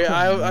sorry.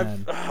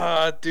 Man.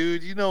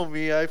 Dude, you know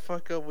me. I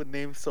fuck up with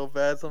names so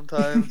bad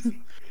sometimes.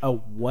 Oh,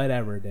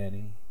 whatever,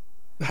 Danny.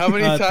 How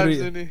many times,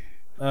 3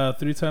 Noonie?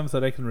 3 times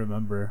that I can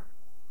remember.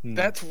 Hmm.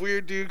 That's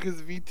weird, dude.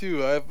 Because me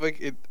too. I've like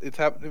it's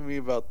happened to me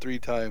about 3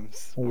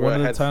 times. where One of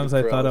the had times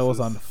sleep I thought I was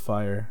on paralysis.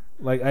 fire.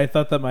 Like I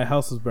thought that my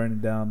house was burning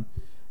down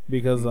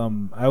because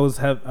I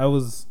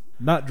was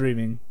not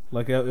dreaming.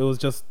 Like it was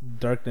just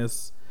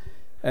darkness,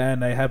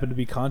 and I happened to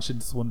be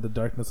conscious when the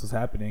darkness was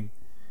happening,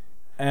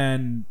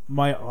 and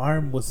my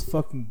arm was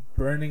fucking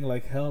burning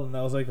like hell, and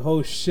I was like,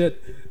 oh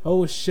shit,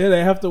 I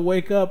have to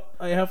wake up,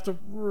 I have to,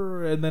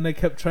 and then I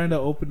kept trying to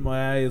open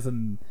my eyes,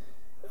 and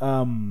I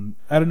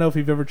don't know if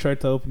you've ever tried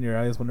to open your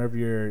eyes whenever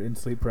you're in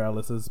sleep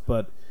paralysis,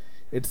 but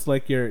it's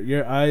like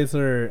your eyes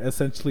are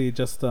essentially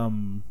just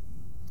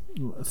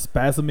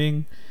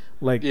spasming,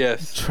 like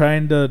Yes.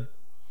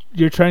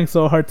 you're trying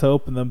so hard to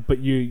open them, but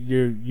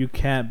you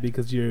can't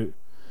because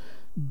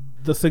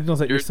the signals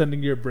that you're You're-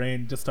 sending your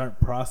brain just aren't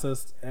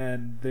processed,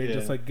 and they're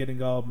just Yeah. like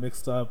getting all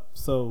mixed up.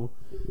 So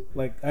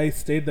like I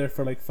stayed there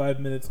for like 5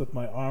 minutes with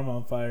my arm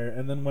on fire,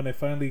 and then when I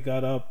finally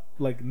got up,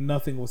 like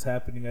nothing was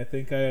happening. I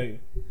think I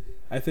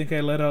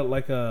let out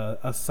like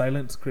a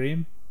silent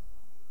scream,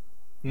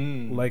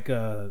 Hmm. like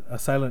a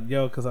silent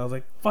yell, because I was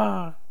like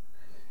fuck,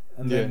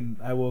 and Yeah. then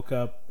I woke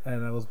up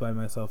and I was by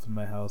myself in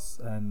my house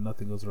and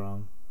nothing was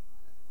wrong.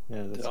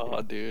 Yeah, that's Oh,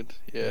 good. dude.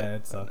 Yeah. Yeah,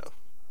 it I sucked.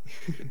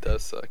 know. It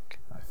does suck.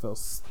 I felt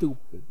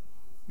stupid.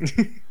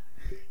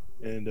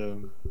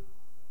 And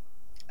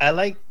I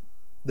like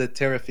the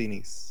Terra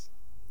Finis.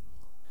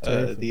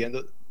 Terra The end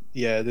of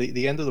yeah,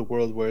 the end of the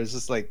world where it's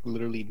just like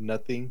literally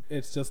nothing.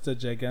 It's just a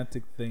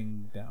gigantic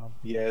thing down.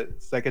 Yeah,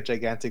 it's like a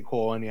gigantic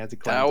hole and you have to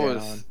climb That down.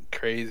 was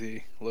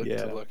crazy. To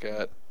Yeah. look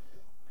at.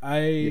 Yeah.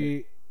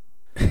 I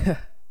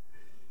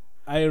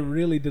I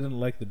really didn't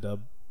like the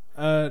dub.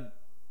 Uh,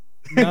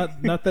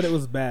 not that it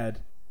was bad.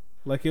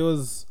 Like it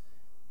was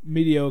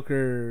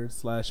mediocre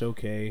slash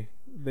okay.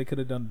 They could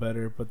have done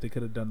better, but they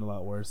could have done a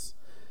lot worse.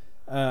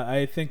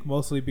 I think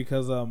mostly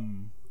because of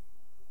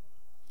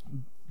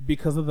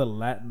the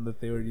Latin that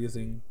they were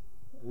using,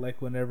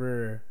 like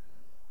whenever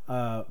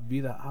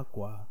Vida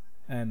Aqua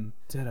and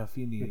Terra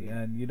Fini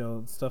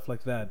and stuff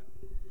like that.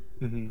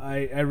 Hmm.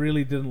 I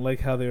really didn't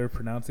like how they were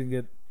pronouncing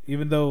it,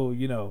 even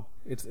though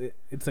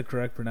it's a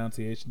correct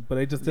pronunciation. But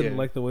I just didn't Yeah.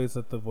 like the ways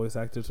that the voice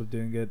actors were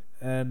doing it.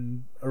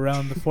 And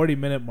around the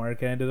 40-minute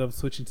mark, I ended up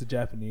switching to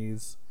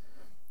Japanese,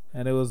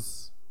 and it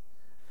was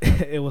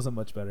it wasn't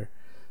much better.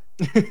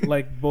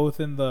 Like both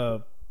in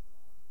the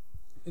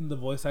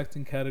voice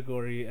acting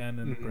category and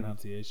in the Mhm.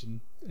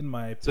 pronunciation, in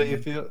my So you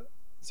opinion.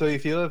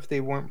 feel if they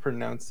weren't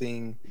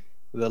pronouncing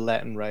the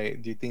Latin right,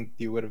 do you think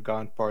you would have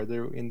gone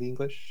farther in the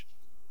English?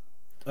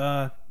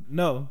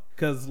 No,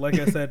 because like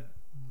I said,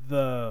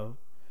 the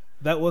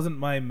that wasn't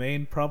my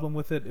main problem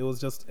with it. It was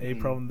just a Mhm.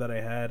 problem that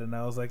I had, and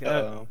I was like,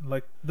 Oh.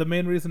 like the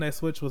main reason I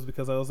switched was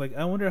because I was like,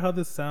 I wonder how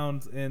this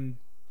sounds in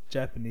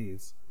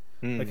Japanese.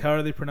 Like, Mm. how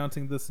are they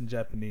pronouncing this in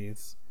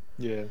Japanese?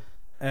 Yeah.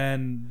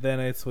 And then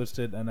I switched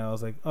it, and I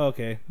was like, oh,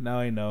 okay, now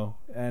I know,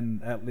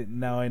 and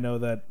now I know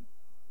that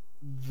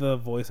the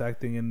voice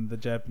acting in the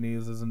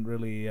Japanese isn't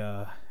really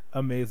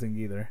amazing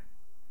either.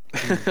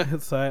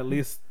 So at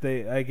least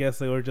I guess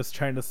they were just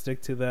trying to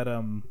stick to that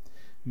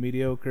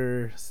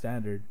mediocre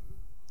standard.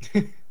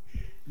 You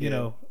Yeah.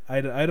 know,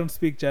 I don't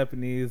speak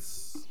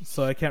Japanese,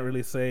 so I can't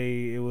really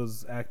say it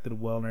was acted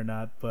well or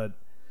not. But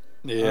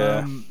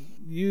Yeah.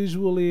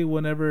 usually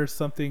whenever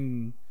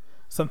something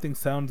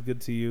sounds good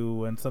to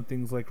you and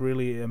something's like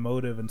really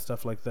emotive and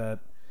stuff like that,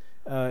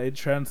 it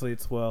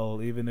translates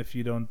well, even if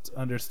you don't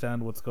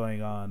understand what's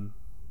going on.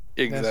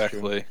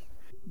 Exactly.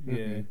 Yeah.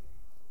 Mhm.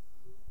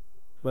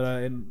 But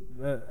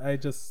I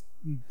just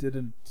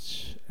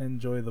didn't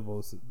enjoy the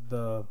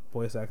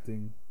voice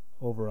acting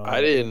overall. I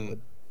in didn't.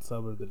 the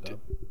sub or the dub.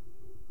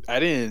 I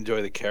didn't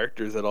enjoy the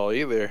characters at all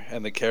either,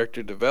 and the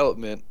character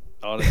development.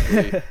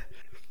 Honestly,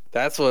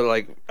 that's what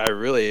I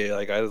really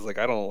like. I was like,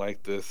 I don't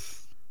like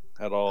this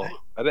at all.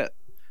 I didn't.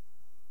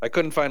 I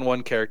couldn't find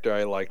one character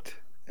I liked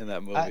in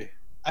that movie.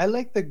 I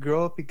like the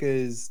girl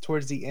because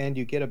towards the end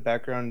you get a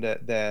background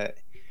that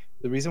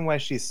the reason why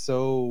she's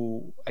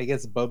so, I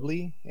guess,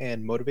 bubbly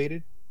and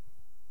motivated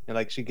and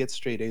like she gets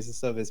straight A's and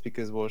stuff is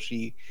because, well,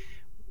 she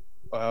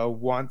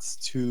wants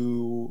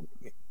to.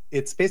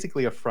 It's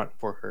basically a front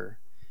for her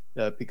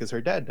because her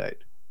dad died.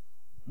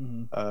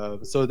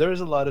 Mhm. So there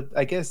was a lot of,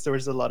 I guess, there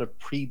was a lot of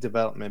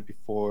pre-development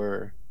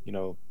before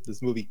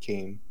this movie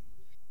came,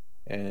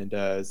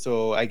 and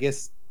so I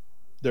guess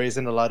there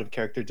isn't a lot of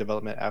character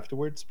development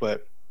afterwards.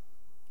 But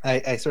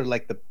I sort of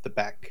like the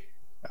back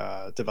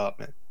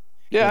development.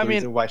 Yeah, I The mean,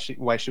 reason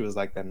why she was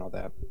like that and all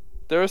that.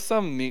 there was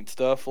some neat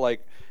stuff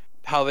like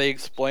how they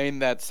explained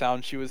that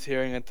sound she was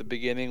hearing at the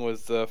beginning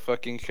was the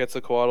fucking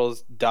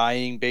Quetzalcoatl's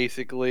dying,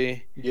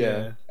 basically.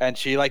 Yeah. And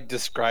she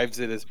describes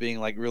it as being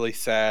really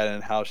sad,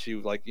 and how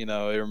she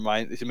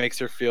it makes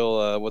her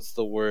feel what's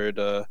the word,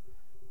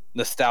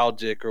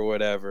 nostalgic or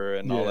whatever,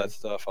 and all Yeah. that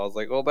stuff. I was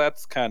like, well,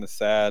 that's kind of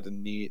sad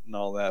and neat and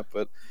all that,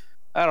 but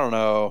I don't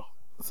know.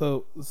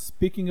 So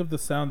speaking of the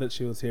sound that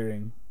she was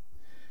hearing,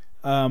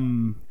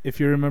 if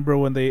you remember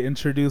when they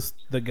introduced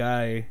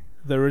the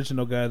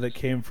original guy that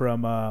came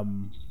from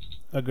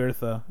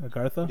Agartha,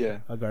 Yeah.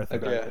 Agartha.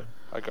 Agartha.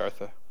 Yeah,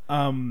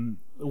 Agartha.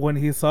 When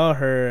he saw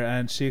her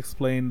and she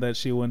explained that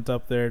she went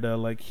up there to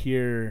like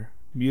hear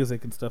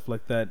music and stuff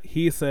like that,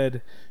 he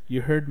said,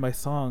 "You heard my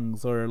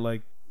songs," or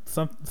like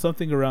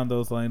something around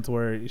those lines,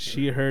 where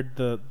she heard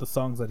the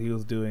songs that he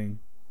was doing,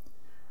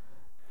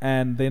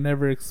 and they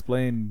never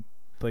explained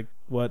like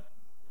what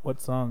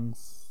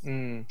songs.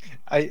 Mm.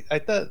 I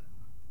thought,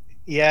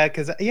 yeah,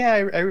 because I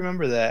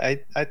remember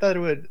that. I thought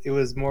it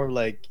was more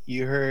like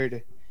you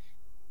heard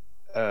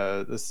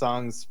the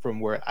songs from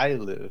where I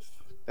live.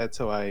 That's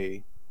how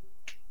I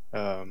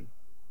um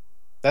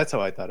that's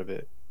how I thought of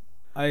it.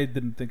 I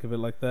didn't think of it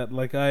like that.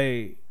 Like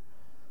I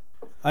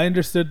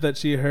understood that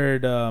she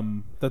heard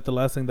that the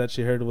last thing that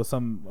she heard was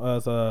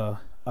a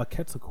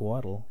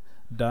Quetzalcoatl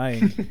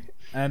dying,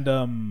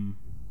 and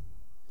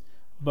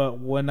but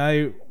what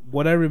I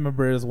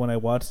remember is when I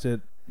watched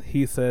it,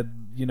 he said,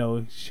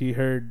 she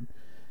heard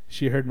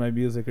my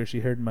music, or she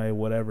heard my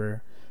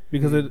whatever,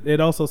 because it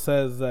also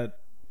says that,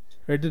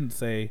 or it didn't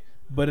say,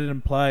 but it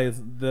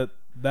implies that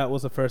that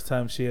was the first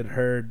time she had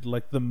heard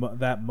like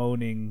that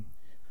moaning.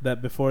 That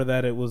before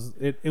that it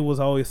was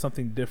always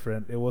something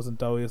different. It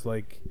wasn't always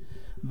like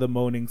the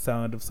moaning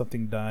sound of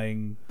something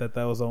dying. That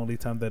was the only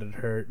time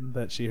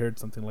that she heard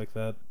something like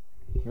that.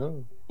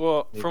 Oh.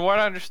 Well, from what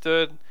I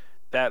understood,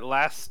 that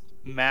last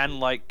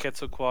man-like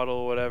Quetzalcoatl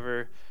or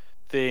whatever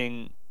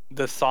thing,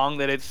 the song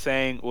that it's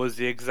saying was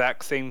the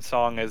exact same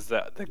song as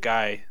the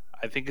guy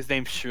I think his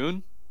name's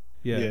Shun.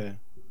 Yeah. Yeah.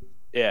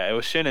 Yeah, it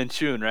was Shin and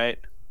Shun, right?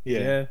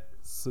 Yeah.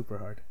 Super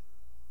hard.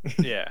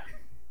 Yeah.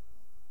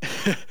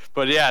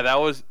 But yeah, that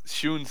was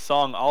Shun's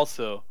song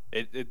also.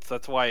 It's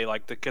that's why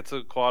like the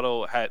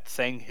Quetzalcoatl had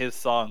sang his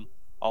song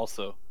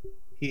also.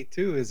 He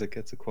too is a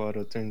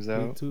Quetzalcoatl, turns Me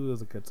out. too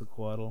is a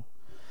Quetzalcoatl.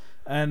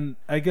 And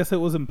I guess it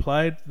was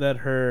implied that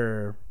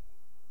her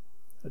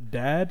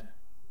dad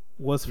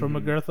was from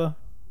Mhm. Agartha.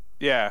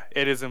 Yeah,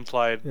 it is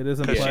implied. It is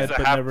 'Cause implied, she's a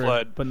but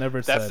half-blood.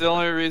 never That's said. the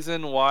only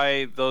reason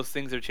why those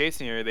things are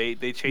chasing her. They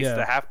chase Yeah.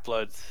 the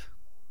half-bloods.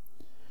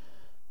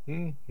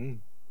 Mm-hmm.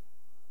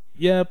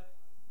 Yep.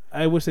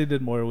 I wish they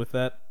did more with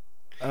that.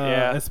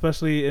 Yeah.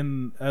 Especially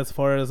in as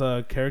far as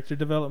character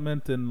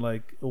development and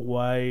like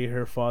why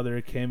her father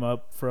came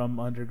up from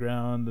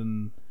underground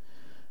and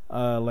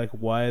like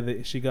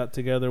why she got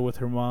together with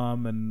her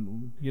mom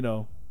and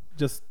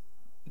just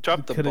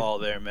Drop the Coulda- ball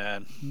there,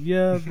 man.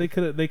 yeah they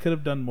could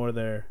have done more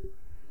there.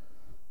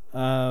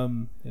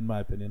 In my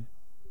opinion,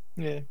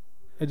 Yeah.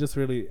 I just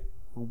really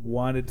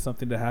wanted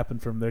something to happen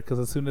from there because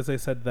as soon as they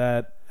said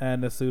that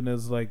and as soon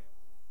as like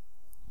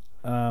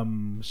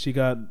she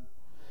got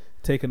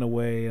taken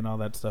away and all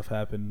that stuff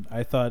happened,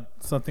 I thought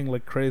something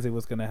like crazy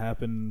was going to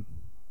happen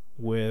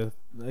with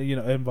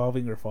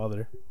involving her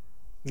father,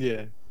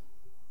 Yeah.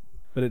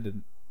 but it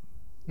didn't.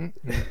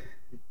 Mhm.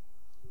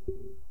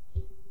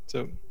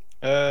 So,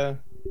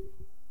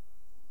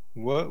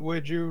 what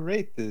would you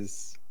rate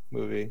this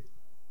movie?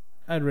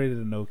 I'd rate it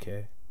an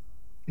okay.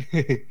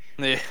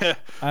 Yeah.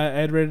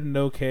 I'd rate it an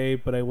okay,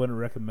 but I wouldn't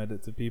recommend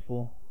it to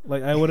people.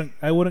 Like I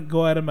wouldn't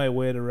go out of my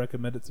way to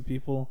recommend it to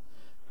people,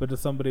 but if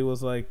somebody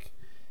was like,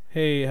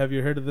 "Hey, have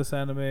you heard of this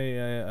anime?"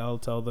 I'll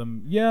tell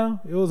them, "Yeah,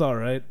 it was all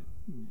right.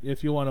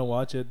 If you want to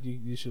watch it,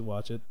 you should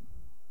watch it."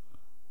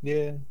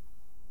 Yeah.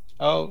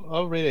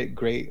 I'll rate it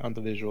great on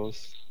the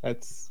visuals.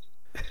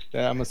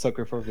 I'm a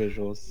sucker for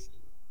visuals.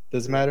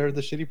 Doesn't matter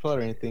the shitty plot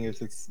or anything.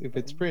 If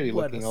it's pretty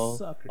What a looking,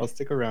 sucker. I'll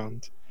stick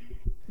around.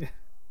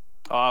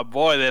 Oh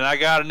boy, then I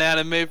got an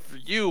anime for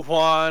you,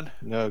 Juan.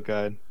 No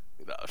God.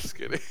 No, I'm just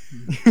kidding.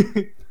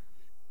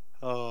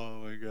 Oh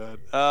my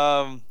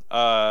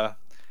god.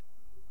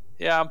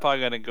 Yeah, I'm probably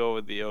gonna go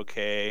with the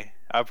okay.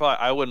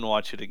 I wouldn't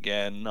watch it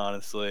again,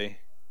 honestly.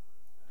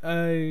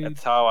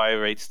 That's how I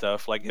rate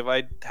stuff. Like if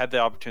I had the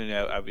opportunity,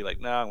 I'd be like,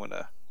 nah, I'm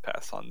gonna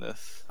pass on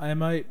this. I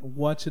might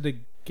watch it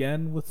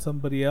again with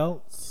somebody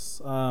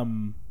else.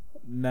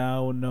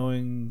 Now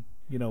knowing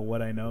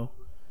what I know,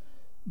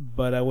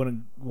 but I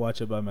wouldn't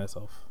watch it by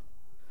myself.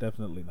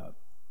 Definitely not.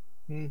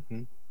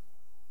 Mm-hmm.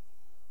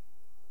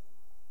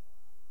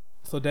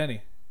 So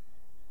Danny,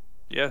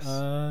 Yes,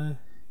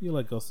 you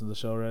like Ghost in the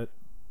Shell, right?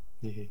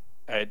 Yeah.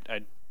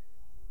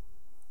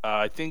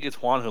 I think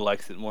it's Juan who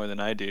likes it more than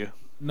I do.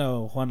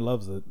 No, Juan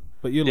loves it,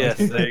 but you Yes,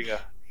 like it. there you go.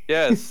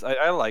 Yes,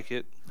 I like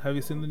it. Have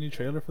you seen the new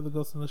trailer for the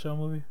Ghost in the Shell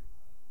movie?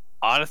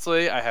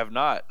 Honestly, I have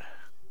not.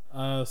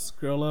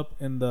 Scroll up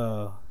in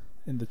the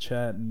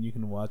chat and you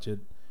can watch it.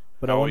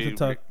 But I Are want we to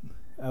talk.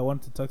 I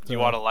want to talk to. You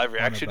want a live Juan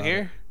reaction about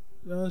here?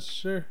 it.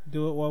 Sure.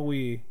 Do it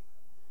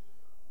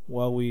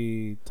while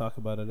we talk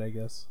about it, I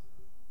guess.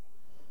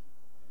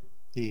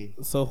 Yeah.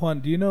 So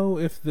Juan, do you know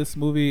if this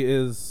movie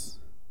is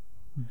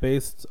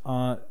based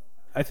on?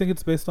 I think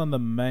it's based on the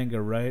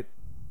manga, right?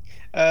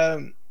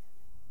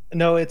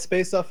 No, it's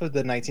based off of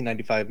the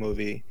 1995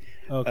 movie.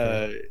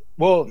 Okay.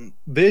 Well,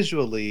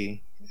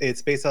 visually,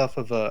 it's based off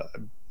of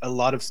a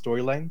lot of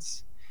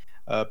storylines,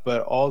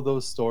 but all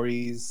those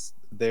stories,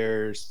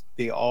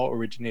 they all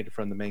originated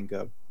from the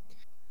manga.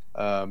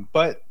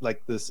 But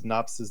like the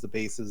synopsis, the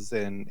bases,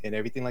 and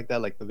everything like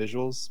that, like the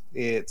visuals,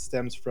 it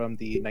stems from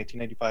the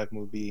 1995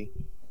 movie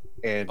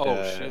and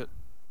Oh shit!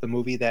 the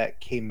movie that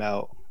came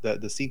out,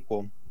 the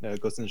sequel,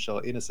 Ghost in the Shell: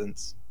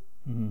 Innocence.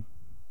 Mm-hmm.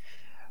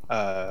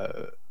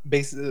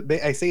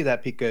 Basically, I say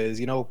that because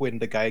when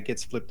the guy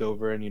gets flipped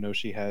over and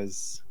she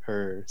has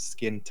her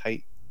skin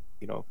tight,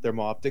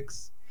 thermal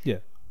optics. Yeah.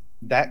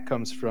 That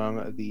comes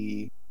from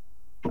the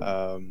old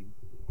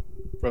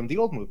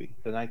movie,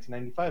 the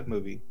 1995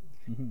 movie.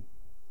 Mm-hmm.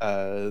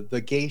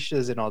 The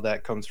geishas and all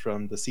that comes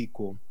from the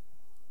sequel.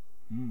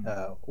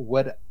 Mm.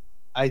 What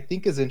I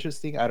think is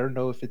interesting, I don't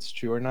know if it's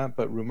true or not,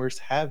 but rumors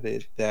have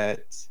it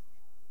that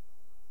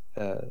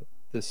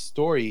the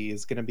story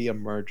is going to be a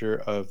merger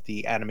of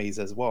the animes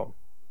as well.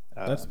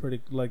 That's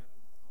pretty like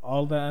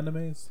all the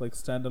animes, like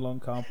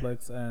Standalone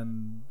Complex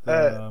and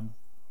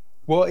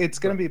well, it's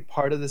going to be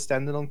part of the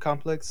standalone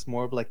complex,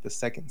 more of like the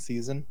second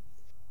season,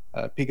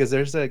 because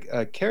there's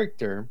a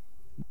character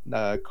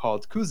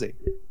called Kuze,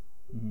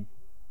 Mhm.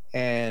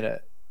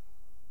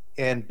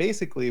 and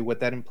basically what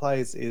that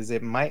implies is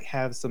it might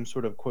have some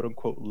sort of quote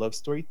unquote love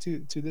story to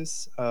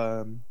this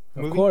movie.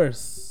 Of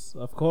course,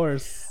 of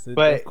course it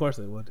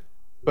would.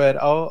 But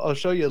I'll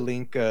show you a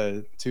link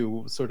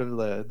to sort of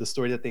the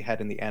story that they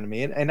had in the anime,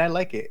 and I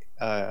like it.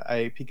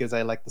 Because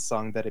I like the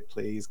song that it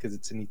plays because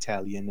it's in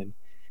Italian and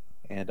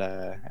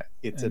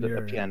it's And a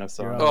you're- piano you're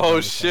song. on- Oh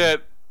the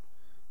shit!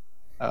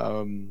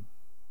 Um,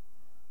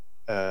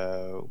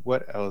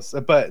 What else?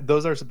 But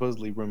those are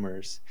supposedly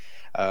rumors.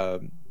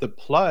 The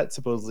plot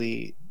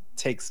supposedly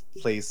takes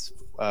place.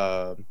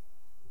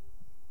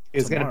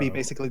 Is going to be Tomorrow.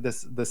 basically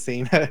the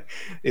same.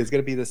 It's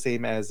going to be the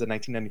same as the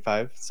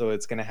 1995. So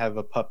it's going to have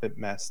a puppet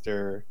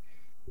master.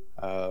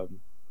 Um,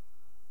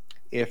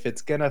 if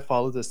it's going to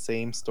follow the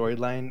same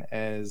storyline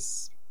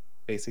as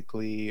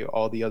basically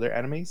all the other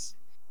animes,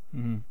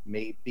 Hmm.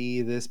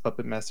 maybe this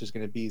puppet master is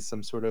going to be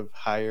some sort of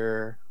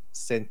higher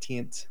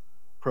sentient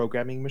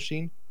programming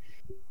machine,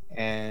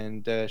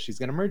 and she's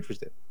going to merge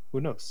with it.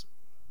 Who knows?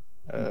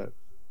 But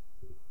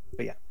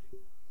yeah.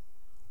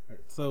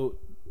 So,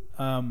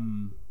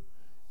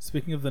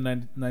 speaking of the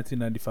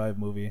 1995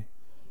 movie,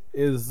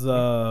 is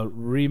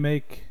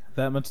remake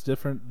that much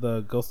different?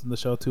 The Ghost in the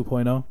Shell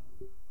 2.0?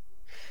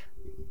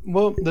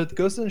 Well, the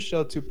Ghost in the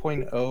Shell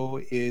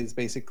 2.0 is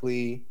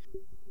basically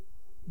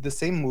the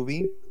same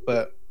movie,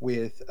 but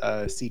with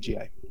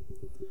CGI.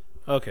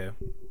 Okay.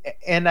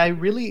 And I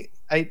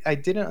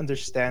didn't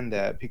understand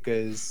that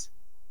because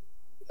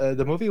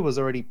the movie was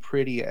already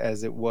pretty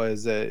as it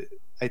was.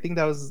 I think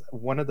that was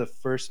one of the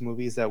first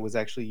movies that was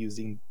actually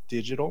using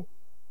digital.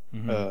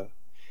 Mhm.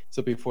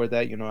 So before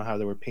that, you know how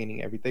they were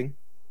painting everything?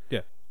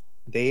 Yeah.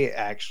 They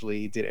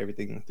actually did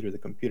everything through the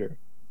computer.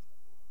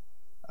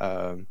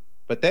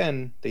 But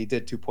then they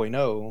did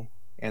 2.0,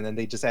 and then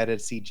they just added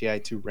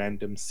CGI to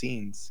random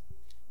scenes.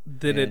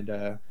 Did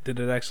And it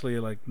actually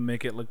like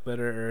make it look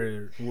better,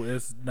 or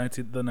is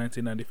the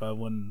 1995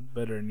 one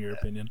better in your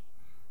opinion?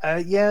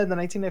 yeah, the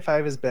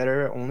 1995 is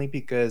better only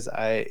because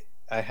I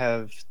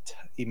have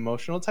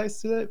emotional ties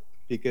to it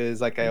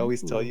because, like I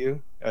always tell Ooh.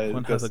 you,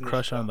 One has a Ghost in the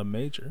crush on Shell. the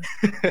Major.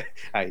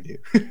 I do.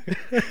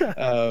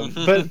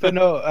 But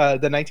no,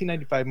 the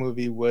 1995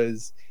 movie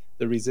was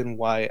the reason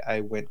why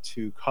I went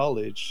to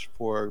college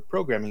for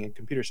programming and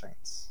computer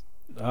science.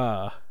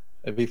 Ah.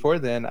 Before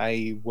then,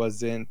 I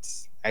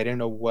didn't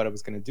know what I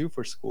was going to do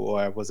for school.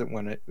 I wasn't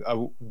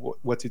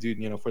what to do,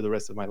 you know, for the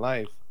rest of my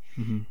life.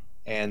 Mm-hmm.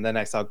 And then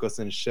I saw Ghost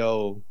in the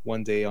Shell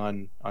one day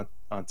on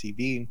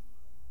TV,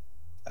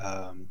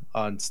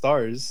 on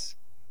Stars,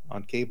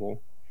 on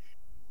cable,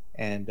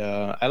 and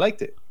I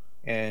liked it.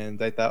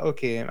 And I thought,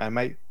 okay, I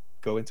might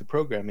go into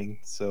programming,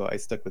 so I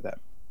stuck with that.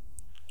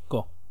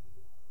 Cool.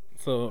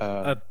 So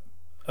Uh,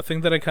 a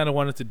thing that I kind of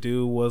wanted to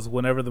do was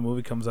whenever the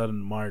movie comes out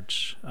in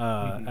March,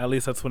 Mhm. at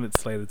least that's when it's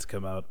slated to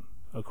come out,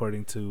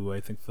 according to I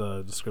think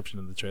the description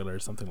in the trailer or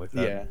something like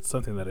that. Yeah.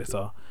 Something that I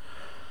saw.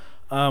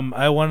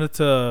 I wanted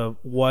to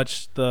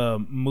watch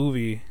the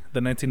movie,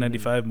 the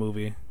 1995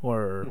 movie,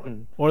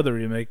 Mhm. or the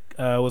remake.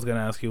 I was gonna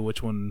ask you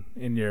which one,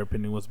 in your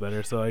opinion, was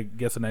better. So I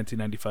guess the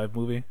 1995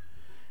 movie,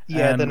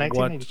 Yeah, the and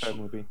 1995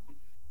 movie.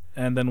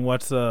 then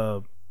watch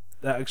the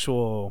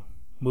actual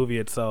movie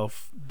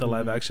itself, the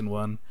live Mhm. action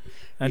one,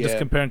 and just Yeah.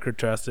 compare and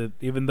contrast it.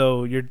 Even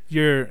though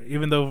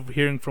even though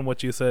hearing from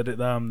what you said,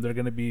 they're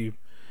gonna be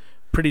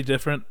pretty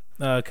different,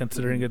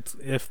 considering Mhm. it's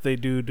if they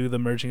do the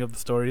merging of the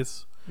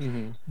stories.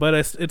 Hmm. But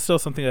it's still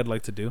something I'd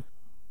like to do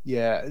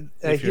Yeah.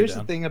 if you're Here's the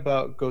down. thing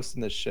about Ghost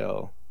in the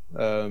Shell.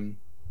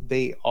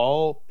 They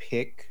all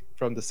pick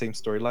from the same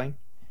storyline.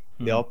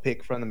 They Mhm. all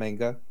pick from the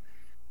manga.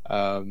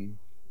 Um,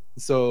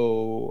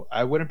 so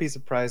I wouldn't be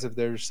surprised if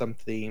there's some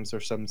themes or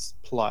some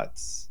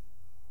plots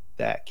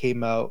that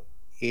came out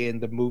in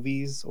the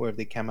movies or if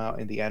they came out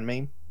in the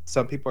anime.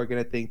 Some people are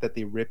going to think that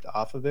they ripped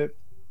off of it.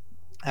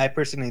 I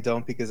personally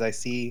don't because I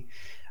see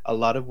a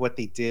lot of what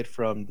they did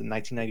from the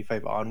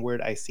 1995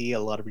 onward. I see a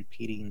lot of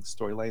repeating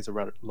storylines,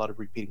 a lot of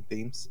repeating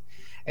themes,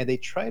 and they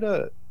try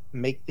to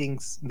mix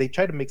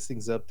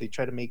things up. They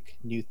try to make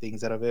new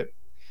things out of it,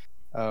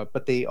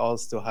 but they all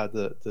still have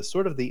the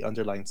sort of the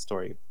underlying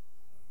story.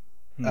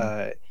 Mhm.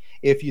 Uh,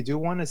 if you do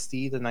want to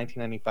see the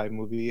 1995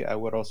 movie, I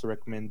would also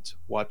recommend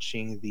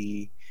watching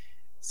the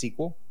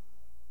sequel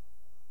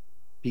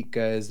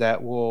because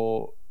that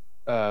will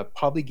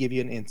probably give you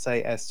an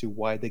insight as to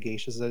why the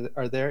geishas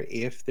are there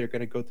if they're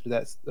going to go through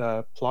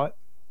that plot.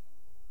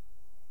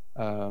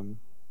 Um,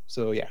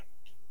 so yeah.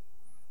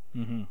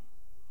 Mhm.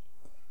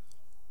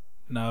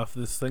 Now, if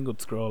this thing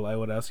would scroll, I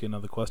would ask you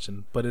another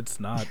question, but it's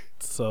not.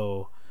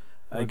 So,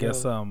 I Oh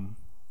guess no.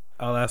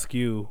 I'll ask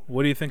you.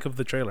 What do you think of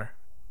the trailer?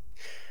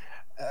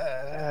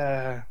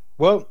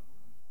 Well,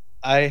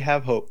 I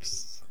have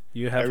hopes.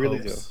 You I have really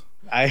do. hopes.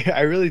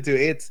 I really do.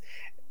 It's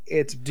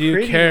Do you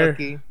pretty care?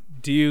 lucky.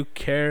 Do you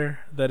care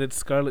that it's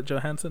Scarlett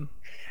Johansson,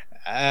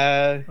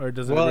 or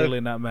does it Well, if really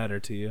not matter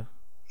to you?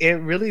 it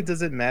really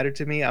doesn't matter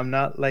to me. I'm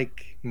not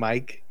like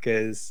Mike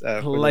because for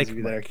those of Like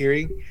you that are Mike.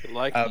 hearing,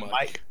 Like Mike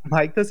Mike.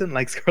 Mike doesn't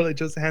like Scarlett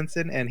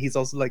Johansson, and he's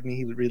also like me.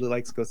 He really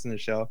likes Ghost in the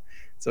Shell,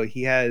 so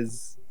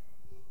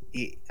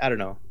I don't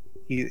know.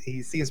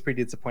 He seems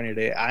pretty disappointed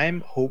today.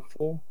 I'm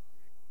hopeful,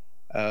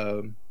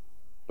 um,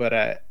 but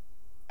I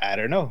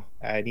don't know.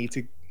 I need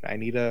to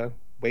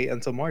wait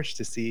until March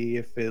to see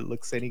if it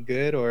looks any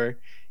good or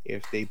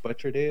if they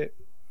butchered it.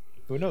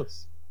 Who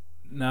knows?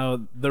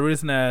 Now, the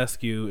reason I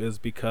ask you is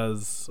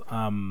because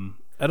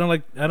I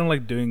don't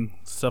like doing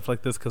stuff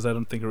like this because I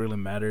don't think it really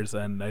matters,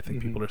 and I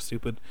think people are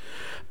stupid.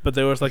 But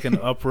there was like an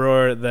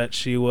uproar that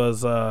she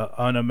was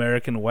an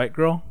American white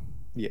girl.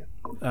 Yeah.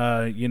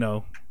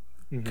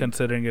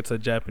 Considering it's a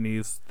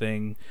Japanese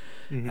thing,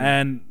 Mhm.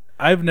 and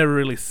I've never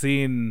really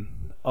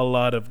seen a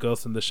lot of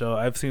Ghost in the Shell.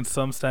 I've seen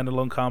some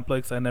standalone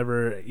complex. I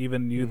never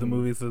even knew the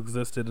movies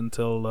existed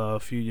until a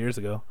few years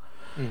ago.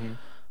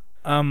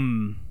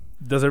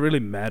 Does it really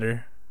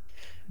matter?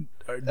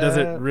 Or does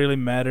it really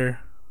matter,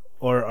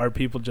 or are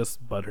people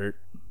just butthurt?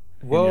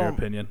 In your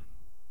opinion?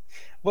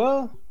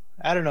 Well,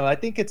 I don't know. I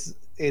think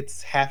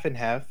it's half and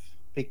half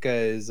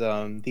because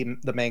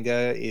the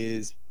manga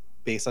is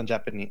based on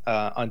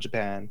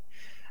Japan.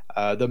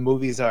 The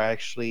movies are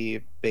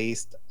actually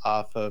based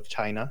off of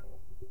China.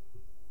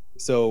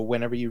 So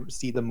whenever you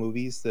see the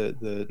movies, the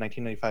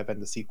 1995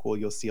 and the sequel,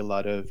 you'll see a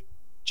lot of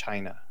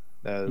China,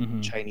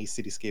 Chinese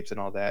cityscapes and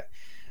all that.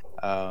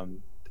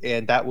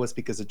 And that was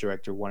because the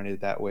director wanted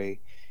it that way.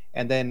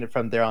 And then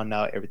from there on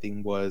out,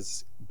 everything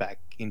was back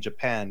in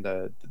Japan.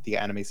 The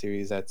anime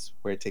series, that's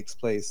where it takes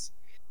place.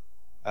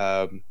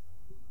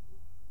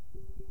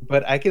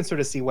 But I can sort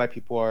of see why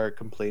people are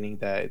complaining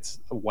that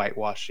it's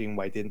whitewashing.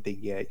 Why didn't they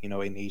get,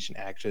 an Asian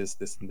actress,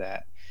 this and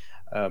that?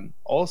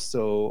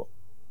 Also,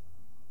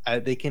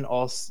 they can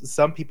also,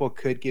 some people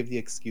could give the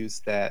excuse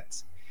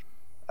that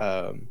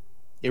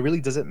it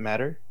really doesn't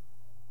matter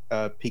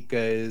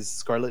because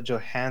Scarlett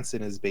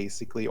Johansson is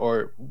basically,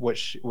 or what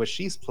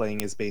she's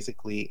playing is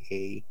basically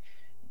a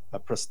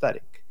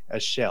prosthetic, a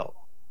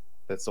shell.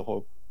 That's the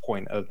whole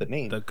point of the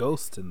name. The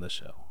ghost in the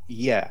shell.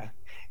 Yeah.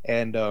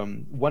 And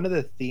one of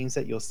the themes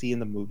that you'll see in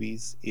the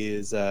movies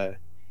is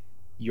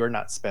you're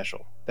not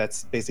special.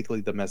 That's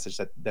basically the message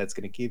that's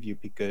going to give you,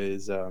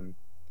 because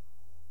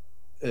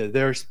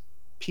there's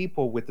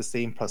people with the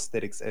same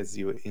prosthetics as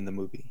you in the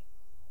movie.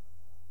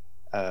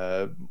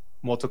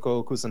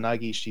 Motoko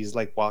Kusanagi, she's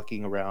like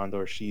walking around,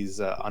 or she's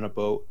on a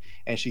boat,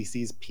 and she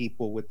sees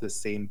people with the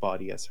same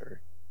body as her.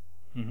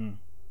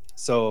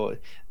 So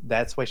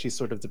that's why she's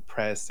sort of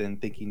depressed and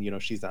thinking,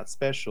 she's not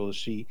special.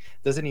 She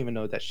doesn't even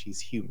know that she's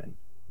human.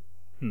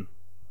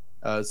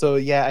 So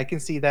yeah, I can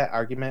see that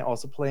argument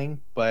also playing,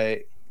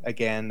 but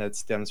again, that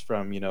stems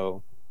from,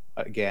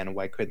 again,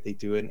 why couldn't they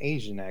do an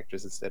Asian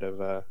actress instead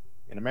of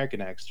an American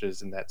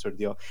actress and that sort of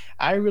deal?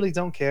 I really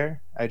don't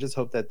care. I just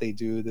hope that they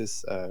do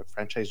this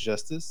franchise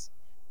justice.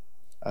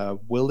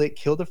 Will it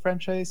kill the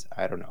franchise?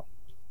 I don't know.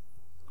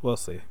 We'll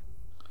see.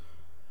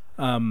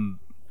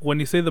 When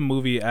you say the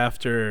movie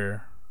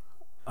after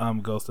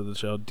Ghost of the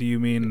Shell, do you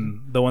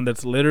mean the one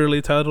that's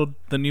literally titled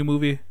the new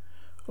movie,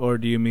 or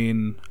do you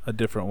mean a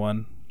different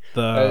one?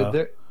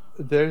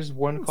 There's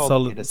one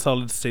called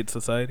Solid State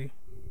Society.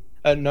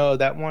 No,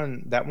 that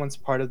one's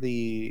part of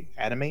the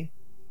anime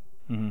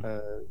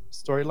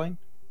storyline.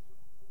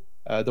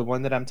 The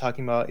one that I'm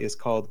talking about is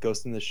called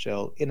Ghost in the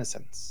Shell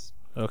Innocence.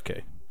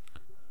 Okay.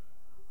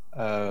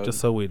 Just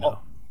so we know.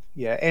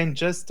 Yeah, and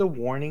just a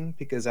warning,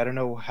 because I don't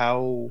know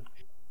how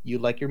you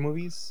like your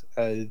movies.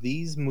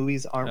 These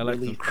movies aren't I like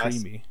really them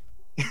creamy.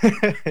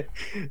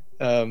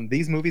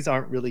 These movies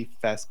aren't really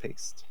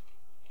fast-paced.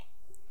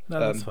 No,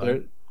 that's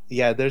fine.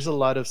 There's a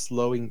lot of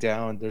slowing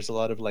down. There's a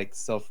lot of like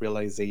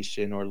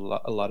self-realization, or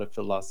a lot of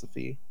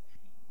philosophy.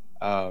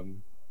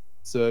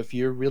 So if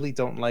you really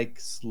don't like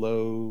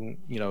slow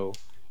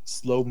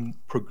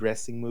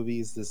progressing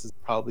movies, this is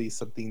probably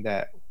something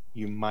that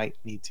you might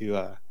need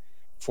to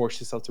force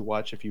yourself to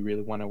watch if you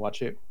really want to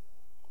watch it.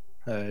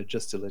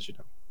 Just to let you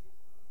know.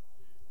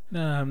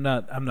 No,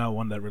 I'm not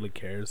one that really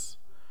cares.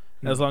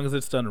 As long as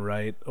it's done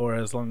right, or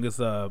as long as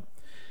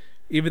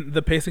even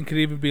the pacing could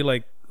even be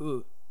like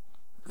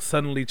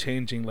suddenly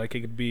changing. Like it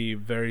could be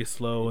very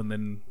slow and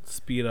then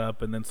speed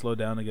up and then slow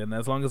down again.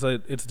 As long as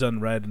it's done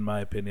right, in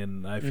my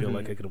opinion, I feel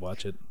like I could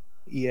watch it.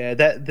 Yeah,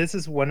 this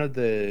is one of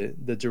the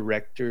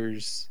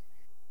director's,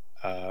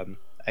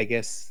 I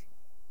guess,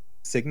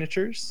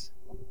 signatures.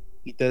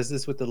 He does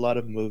this with a lot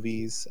of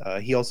movies.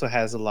 He also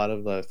has a lot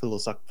of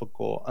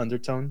philosophical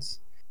undertones.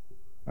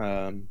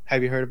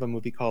 Have you heard of a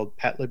movie called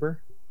Patlabor?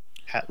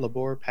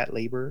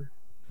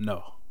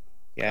 No.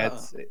 Yeah,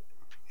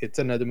 it's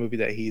another movie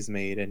that he's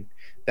made, and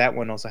that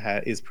one also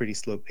is pretty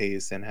slow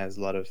paced and has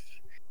a lot of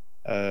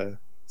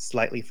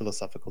slightly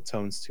philosophical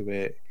tones to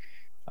it.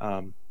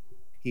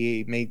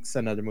 He makes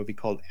another movie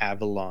called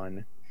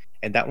Avalon,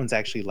 and that one's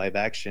actually live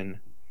action,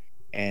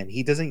 and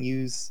he doesn't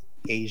use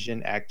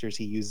Asian actors.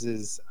 He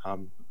uses I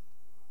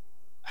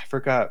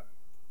forgot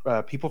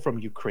people from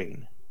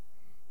Ukraine.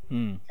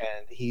 And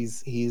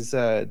he's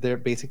they're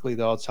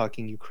all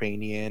talking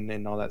Ukrainian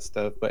and all that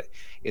stuff, but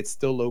it's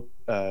still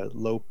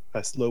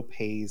slow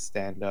paced,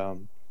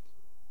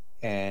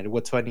 and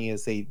what's funny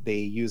is they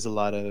use a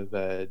lot of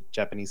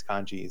Japanese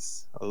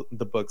kanjis.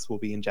 The books will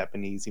be in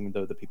Japanese, even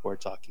though the people are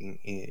talking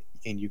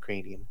in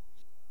Ukrainian.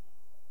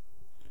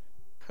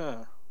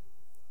 Huh.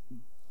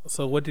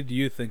 So what did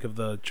you think of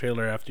the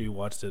trailer after you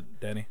watched it,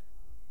 Danny?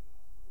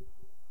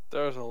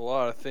 There's a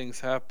lot of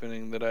things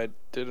happening that I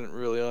didn't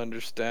really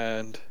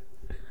understand.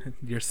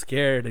 You're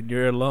scared and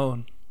you're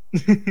alone.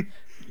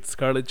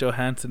 Scarlett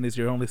Johansson is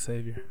your only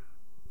savior.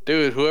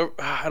 Dude, whoever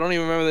I don't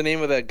even remember the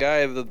name of that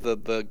guy.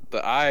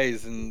 The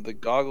eyes and the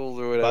goggles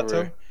or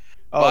whatever. Bato?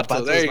 Oh,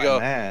 Bato, there Bato's you my go.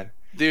 man.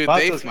 Dude,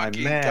 they Bato's my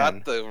fucking man.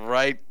 got the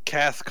right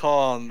cast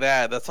call on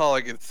that. That's all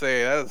I can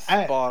say. That's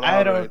spot I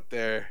on don't- right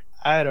there.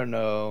 I don't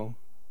know.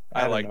 I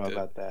I don't liked know it.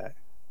 about that.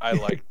 I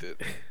liked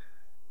it.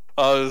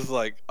 I was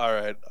like, all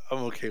right, I'm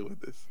okay with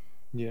this.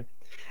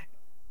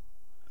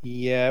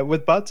 Yeah,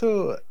 with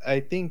Bato, I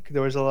think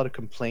there was a lot of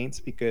complaints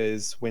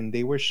because when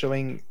they were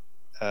showing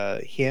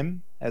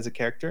him as a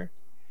character,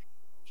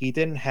 he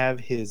didn't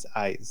have his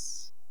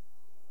eyes.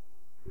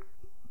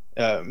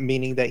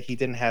 Meaning that he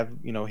didn't have,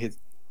 the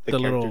The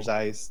character's little-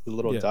 eyes, the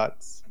little yeah.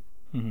 dots.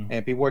 Mhm.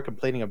 And people were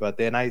complaining about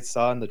that. And I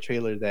saw in the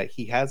trailer that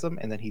he has them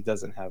and then he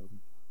doesn't have them.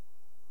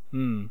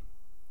 Hmm.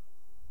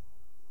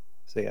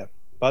 So yeah,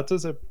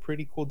 Bato's a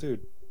pretty cool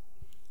dude.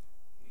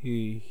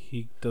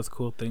 He does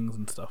cool things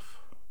and stuff.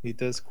 He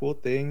does cool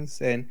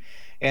things, and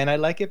I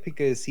like it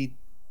because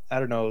I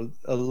don't know,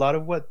 a lot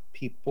of what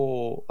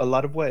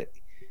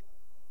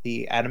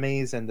the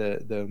animes and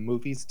the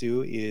movies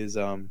do is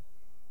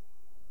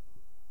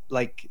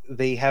like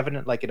they have an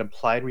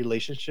implied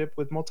relationship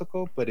with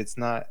Motoko, but it's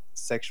not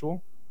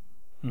sexual.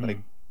 Mhm. Like,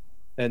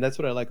 and that's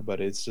what I like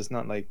about it. It's just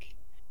not like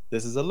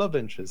this is a love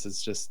interest.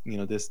 It's just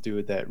this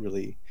dude that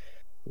really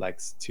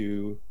likes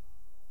to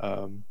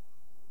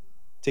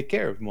take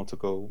care of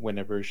Motoko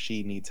whenever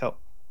she needs help.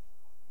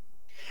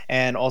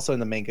 And also in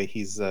the manga,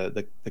 he's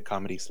the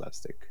comedy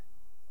slapstick.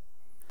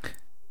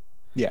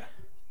 Yeah,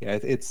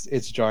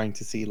 it's jarring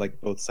to see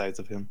like both sides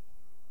of him.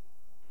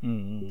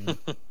 Mhm.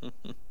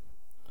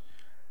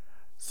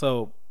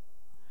 So,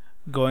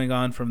 going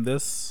on from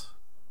this,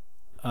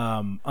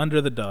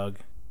 Under the Dog.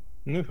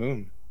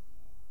 Woohoo.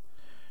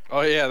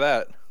 Oh yeah,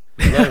 that.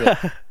 Love it.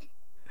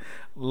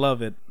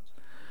 Love it.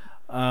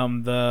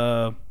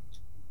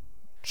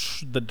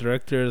 The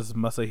director is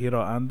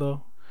Masahiro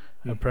Ando.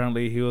 Mhm.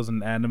 Apparently, he was an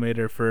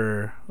animator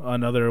for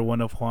another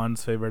one of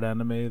Juan's favorite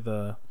anime,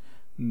 the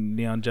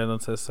Neon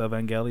Genesis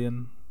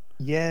Evangelion.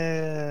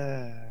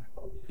 Yeah.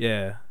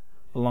 Yeah,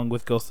 along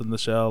with Ghost in the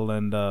Shell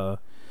and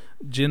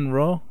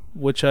Jinro,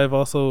 which I've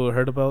also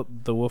heard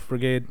about, the Wolf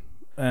Brigade,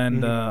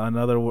 and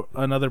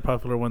another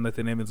popular one that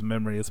the name is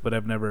Memories, but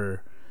I've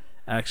never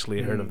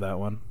actually heard of that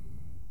one.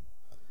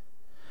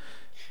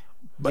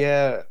 But-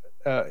 Yeah,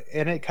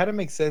 and it kind of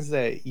makes sense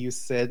that you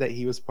said that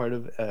he was part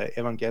of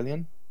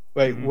Evangelion.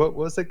 Wait, Mhm. what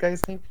was the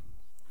guy's name?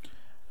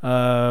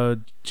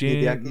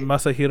 Hideaki?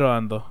 Masahiro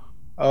Ando.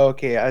 Oh,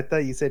 okay, I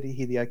thought you said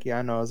Hideaki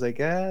Anno. I was like,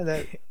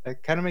 that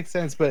kind of makes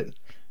sense, but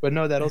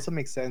no, that also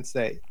makes sense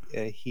that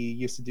he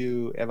used to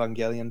do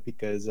Evangelion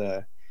because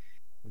the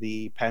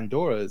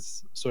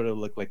Pandoras sort of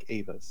look like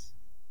Avas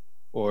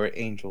or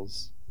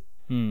angels,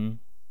 Hmm.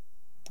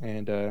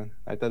 and I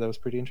thought that was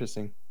pretty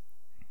interesting.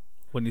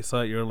 When you saw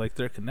it, you were like,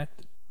 they're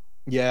connected.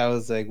 Yeah, I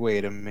was like,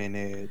 wait a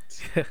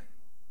minute.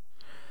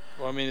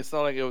 Well, I mean, it's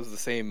not like it was the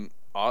same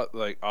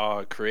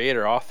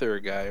creator author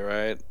guy,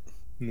 right?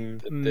 No.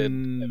 That did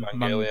Mm,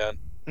 Evangelion.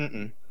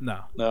 Mm-mm.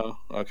 No. No,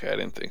 okay, I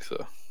didn't think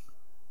so.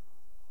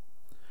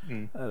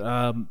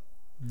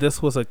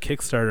 This was a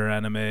Kickstarter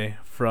anime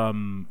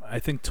from, I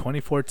think,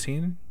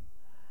 2014.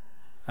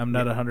 I'm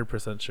not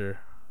 100% sure.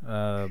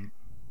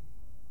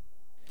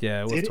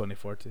 Yeah, it was Did it?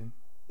 2014.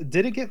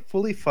 Did it get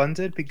fully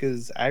funded?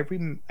 Because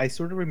I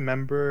sort of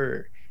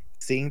remember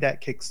seeing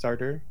that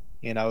Kickstarter,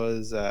 and I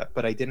was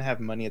but I didn't have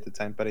money at the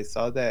time. But I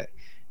saw that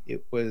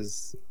it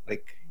was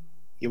like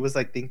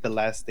I think the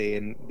last day,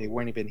 and they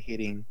weren't even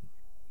hitting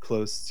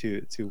close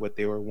to what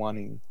they were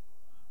wanting.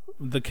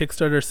 The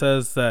Kickstarter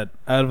says that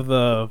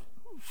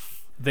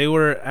they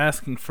were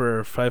asking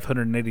for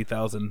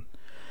 580,000,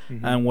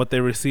 Mhm. and what they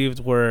received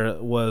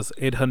was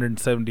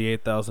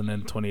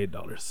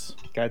 $878,028.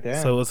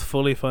 Goddamn. So it was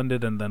fully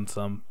funded and then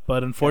some.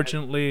 But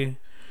unfortunately,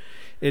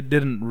 it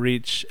didn't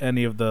reach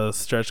any of the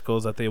stretch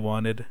goals that they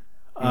wanted.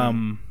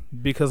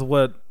 Because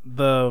what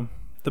the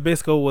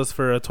base goal was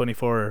for a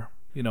 24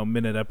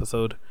 minute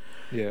episode,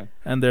 yeah.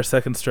 and their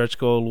second stretch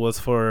goal was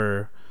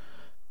for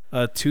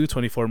 2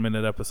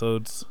 24-minute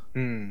episodes.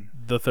 Mm.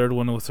 The third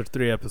one was for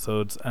 3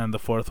 episodes, and the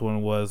fourth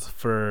one was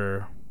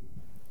for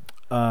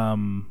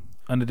an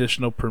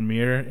additional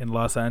premiere in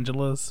Los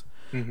Angeles.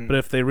 Mhm. But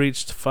if they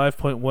reached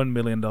 $5.1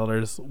 million,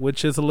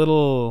 which is a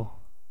little,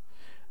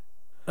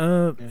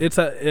 it's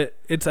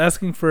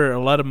asking for a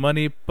lot of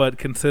money, but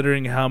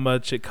considering how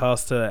much it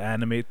costs to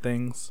animate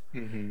things,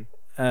 Mhm.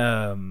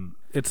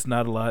 it's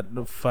not a lot.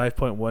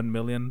 5.1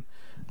 million.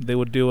 They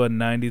would do a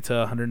 $90 to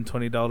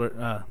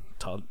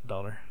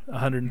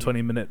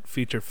 $120 minute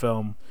feature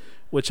film,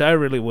 which I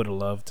really would have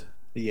loved.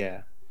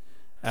 Yeah.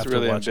 It's After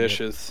really watching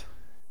ambitious. it.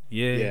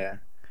 Yeah.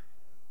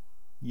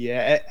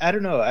 Yeah. I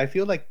don't know. I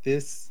feel like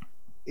this,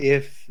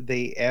 if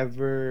they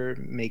ever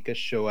make a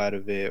show out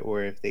of it,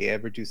 or if they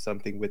ever do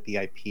something with the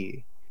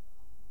IP,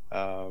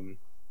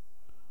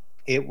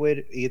 it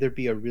would either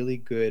be a really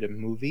good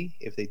movie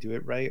if they do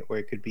it right, or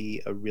it could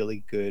be a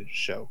really good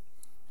show.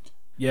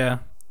 Yeah.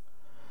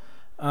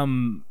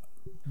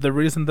 The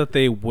reason that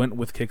they went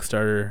with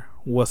Kickstarter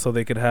was so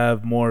they could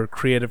have more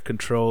creative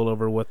control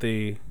over what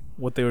they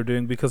were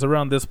doing, because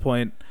around this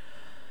point,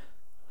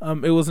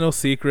 it was no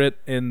secret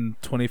in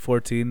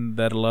 2014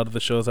 that a lot of the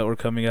shows that were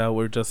coming out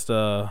were just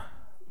a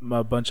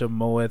bunch of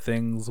moe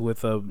things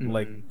with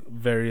like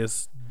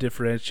various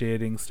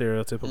differentiating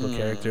stereotypical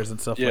characters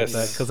and stuff like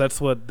that, because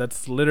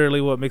that's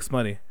literally what makes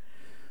money.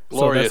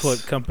 Glorious. So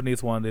that's what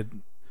companies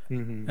wanted.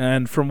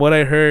 And from what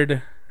I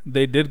heard,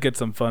 they did get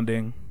some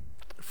funding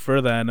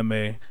for the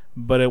anime,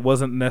 but it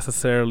wasn't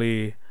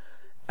necessarily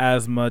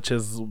as much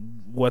as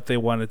what they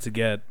wanted to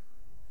get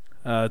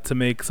to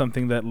make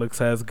something that looks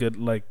as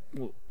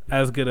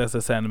good as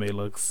this anime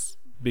looks,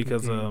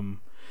 because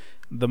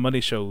the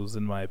money shows,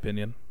 in my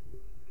opinion.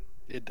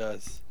 It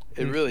does.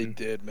 It really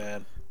did,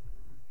 man.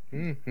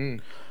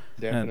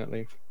 Definitely.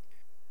 And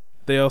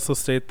they also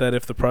state that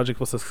if the project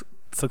was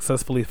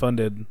successfully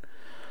funded,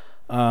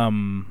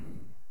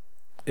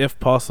 if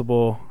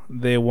possible,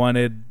 they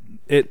wanted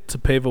it to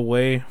pave a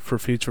way for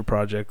future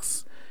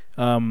projects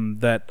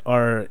that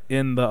are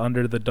in the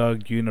Under the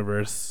Dog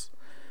universe,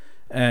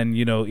 and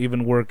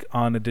even work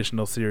on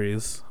additional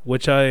series.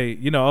 Which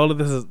all of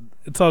this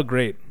it's all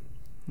great.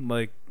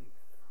 Like,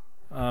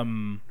 I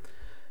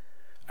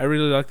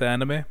really like the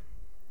anime.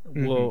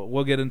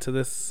 We'll get into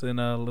this in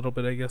a little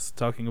bit, I guess,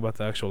 talking about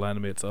the actual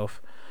anime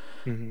itself.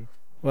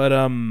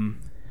 But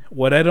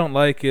what I don't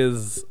like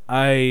is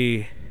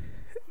I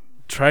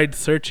tried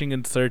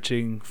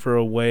searching for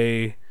a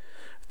way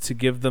to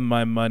give them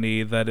my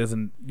money that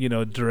isn't,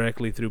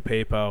 directly through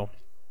PayPal,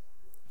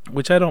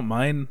 which I don't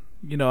mind.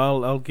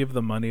 I'll give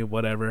them money,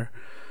 whatever.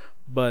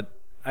 But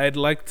I'd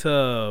like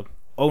to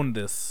own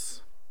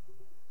this,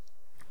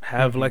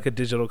 have like a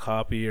digital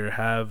copy or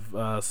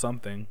have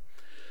something.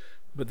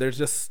 But there's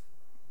just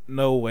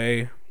no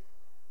way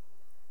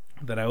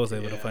that I was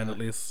able to find, at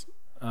least.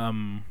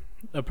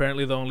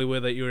 Apparently the only way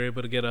that you were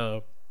able to get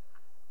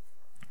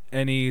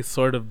any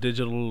sort of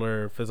digital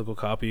or physical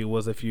copy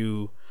was if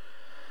you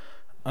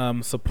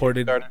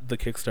supported the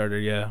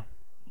Kickstarter, yeah.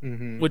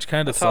 Which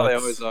kind of That's sucks. how they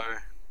always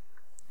are.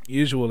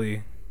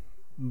 Usually.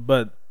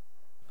 But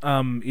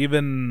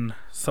even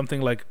something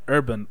like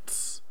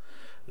Urbance,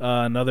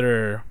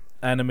 another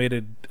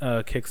animated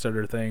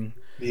Kickstarter thing.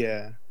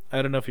 Yeah.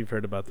 I don't know if you've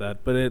heard about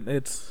that, but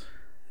it's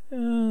a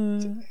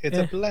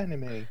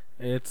blanime.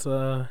 It's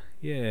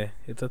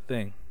it's a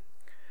thing.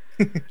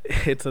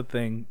 It's a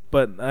thing.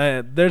 But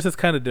theirs is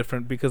kind of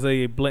different because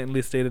they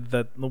blatantly stated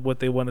that what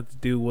they wanted to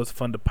do was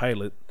fund a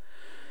pilot.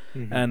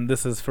 And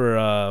this is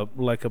for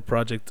like a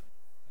project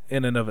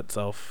in and of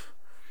itself.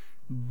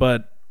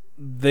 But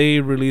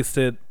they released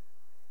it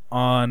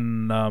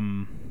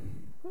on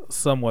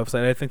some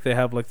website. I think they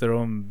have like their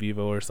own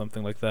Vivo or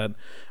something like that,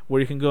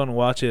 where you can go and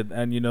watch it,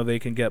 and they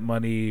can get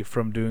money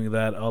from doing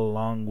that,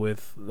 along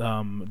with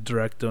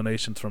direct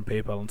donations from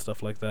PayPal and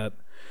stuff like that.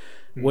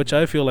 Which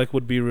I feel like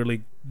would be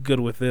really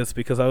good with this,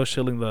 because I was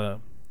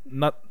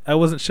I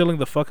wasn't shilling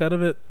the fuck out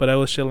of it, but I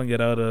was shilling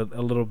it out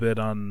a little bit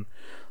on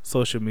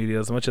social media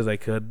as much as I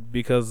could,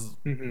 because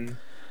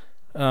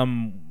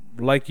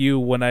like you,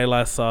 when I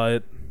last saw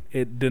it,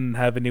 it didn't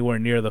have anywhere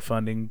near the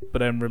funding,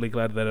 but I'm really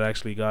glad that it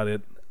actually got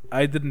it.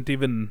 I didn't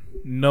even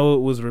know it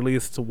was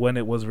released when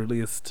it was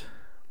released.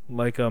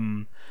 Like,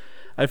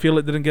 I feel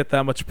it didn't get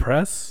that much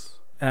press,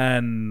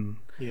 and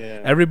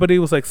everybody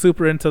was like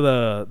super into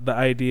the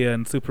idea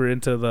and super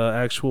into the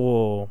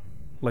actual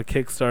like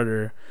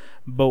Kickstarter.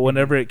 But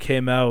whenever it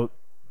came out,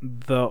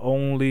 the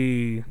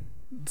only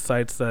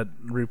sites that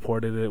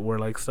reported it were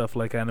like stuff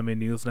like Anime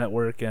News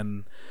Network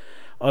and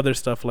other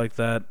stuff like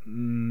that.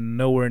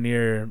 Nowhere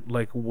near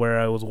like where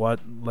I was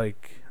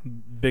like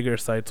bigger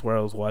sites where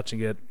I was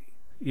watching it.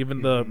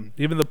 Even the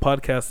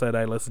podcast that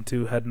I listened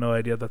to had no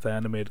idea that the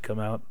anime had come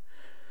out.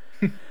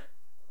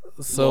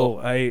 So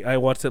I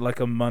watched it like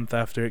a month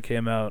after it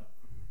came out.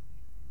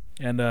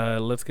 And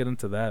let's get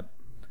into that.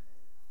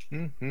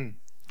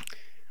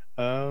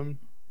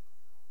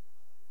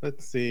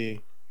 Let's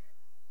see.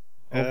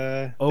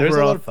 Overall there's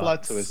a lot of thoughts.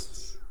 plot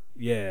twists.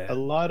 Yeah. A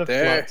lot of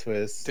plot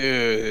twists.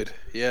 Dude,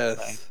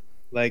 yes.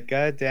 Like,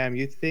 goddamn,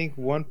 you think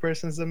one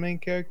person's the main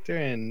character,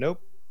 and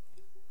nope.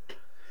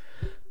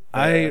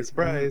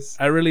 Surprise.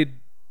 I really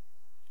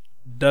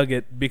dug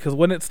it, because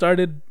when it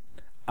started,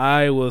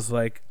 I was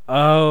like,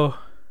 oh,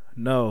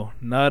 no,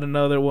 not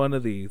another one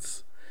of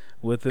these.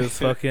 With this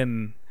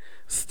fucking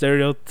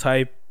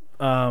stereotype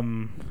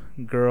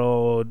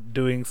girl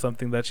doing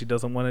something that she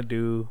doesn't want to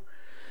do.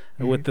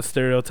 With the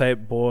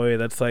stereotype boy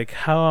that's like,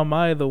 how am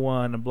I the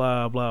one? And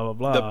blah, blah, blah,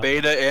 blah. The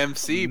beta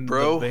MC,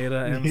 bro. The beta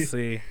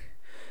MC.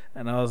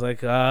 And I was like,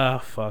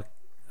 fuck.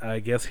 I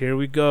guess here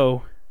we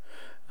go.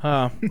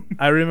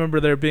 I remember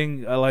there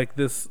being like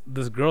this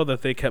girl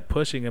that they kept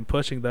pushing and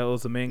pushing that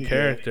was the main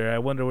character. I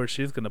wonder where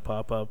she's going to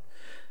pop up.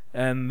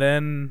 And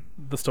then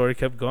the story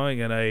kept going,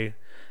 and I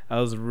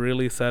was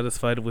really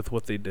satisfied with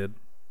what they did.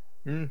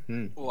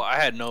 Well, I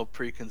had no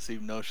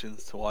preconceived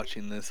notions to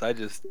watching this. I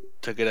just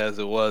took it as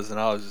it was, and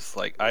I was just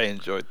like, I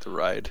enjoyed the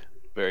ride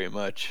very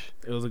much.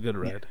 It was a good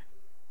ride.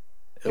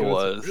 It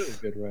was a really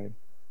good ride.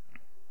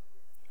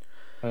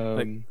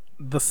 Like,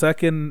 the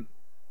second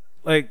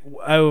like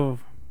I.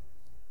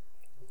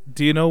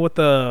 Do you know what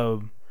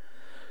the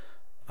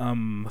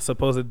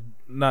supposed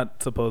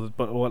not supposed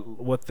but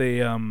what they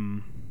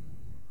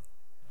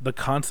the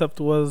concept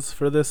was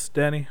for this,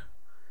 Danny?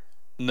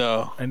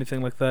 No.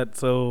 Anything like that?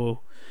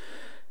 So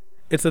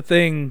it's a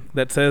thing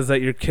that says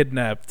that you're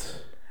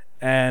kidnapped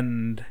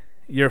and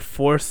you're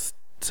forced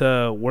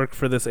to work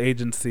for this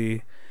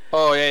agency.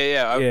 Oh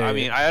yeah. Yeah, I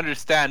mean, yeah. I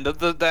understand.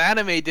 The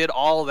anime did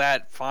all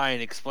that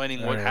fine,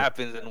 explaining what Right.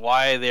 happens and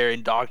why they're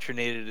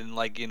indoctrinated, and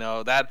like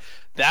that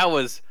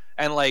was.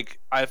 And like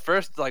I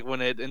first like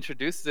when it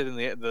introduces it in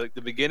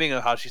the beginning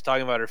of how she's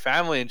talking about her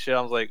family and shit,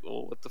 I was like,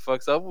 oh, what the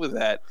fuck's up with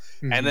that?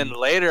 And then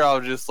later I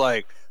was just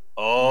like,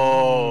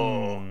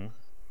 oh,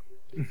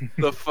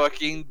 the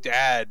fucking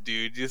dad,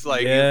 dude, just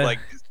like Yeah. he's like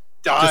just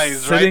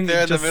dies sitting- right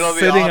there in the just middle of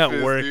the sitting at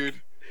office, work.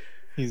 dude.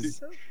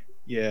 He's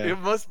yeah. It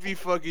must be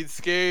fucking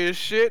scary as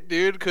shit,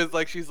 dude. Cause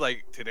like she's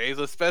like, today's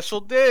a special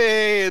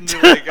day, and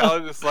then, like I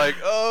was just like,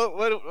 oh,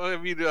 what? I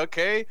mean,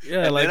 okay.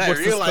 Yeah, And like then I what's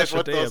the realized special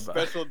what day those about?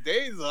 special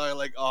days are.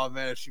 Like, oh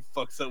man, if she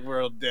fucks up,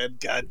 we're all dead.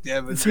 God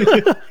damn it.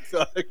 Dude.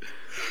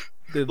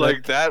 Dude,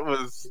 Like that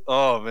was,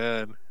 oh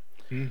man,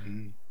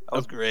 Mm-hmm. that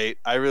was great.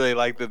 I really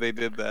like that they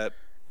did that.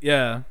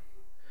 yeah,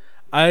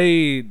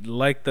 I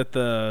like that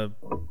the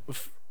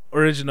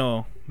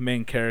original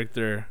main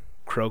character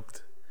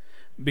croaked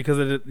because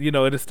it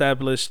it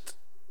established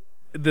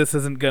this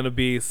isn't gonna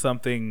be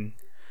something.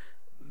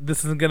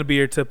 This isn't gonna be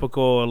your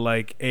typical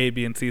like A,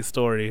 B, and C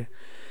story.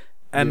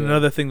 And Yeah.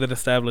 another thing that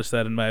established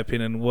that, in my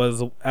opinion,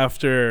 was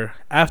after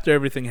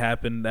everything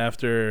happened,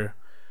 after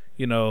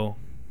you know,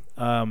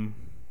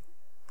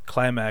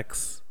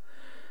 climax,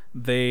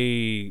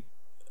 they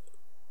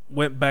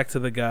went back to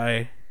the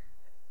guy,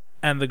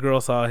 and the girl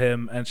saw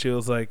him, and she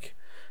was like,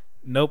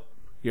 "Nope,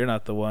 you're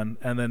not the one."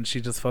 And then she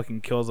just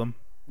fucking kills him.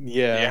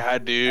 Yeah. Yeah,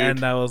 dude.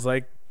 And I was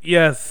like,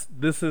 "Yes,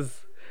 this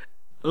is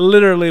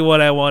literally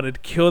what I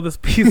wanted. Kill this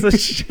piece of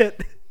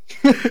shit."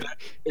 It's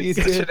You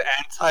such did. an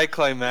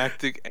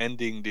anticlimactic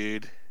ending,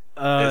 dude.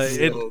 It's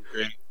It so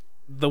great.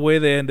 the way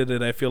they ended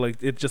it, I feel like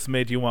it just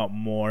made you want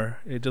more.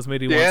 It just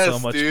made you Yes,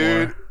 want so much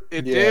dude. more.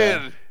 It Yeah.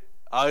 did.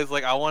 I was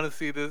like, I want to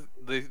see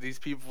these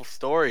people's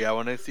story. I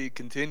want to see it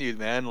continued,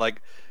 man.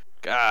 Like,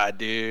 God,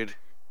 dude.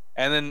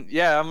 And then,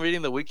 yeah, I'm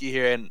reading the wiki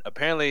here, and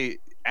apparently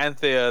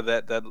Anthea,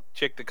 that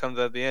chick that comes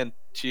at the end,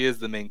 she is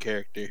the main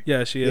character.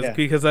 Yeah, she is Yeah.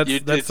 because You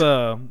that's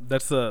did-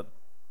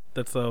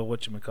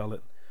 what you call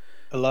it.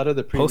 A lot of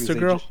the previews Poster they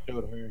girl? just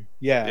showed her.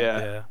 Yeah. Yeah.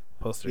 Yeah,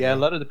 poster. Yeah, a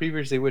girl. lot of the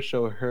previews they would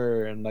show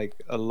her and like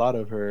a lot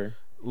of her.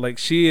 Like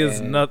she is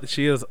And- not.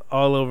 She is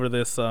all over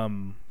this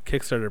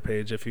Kickstarter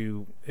page. If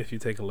you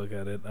take a look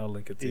at it, I'll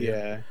link it to you.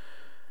 Yeah.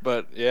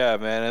 But yeah,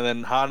 man. And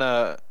then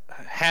Hannah.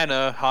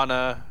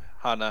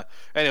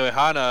 Anyway,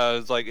 Hannah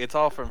is like, it's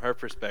all from her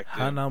perspective.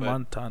 Hannah but-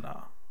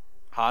 Montana.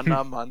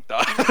 Hannah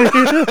Montana.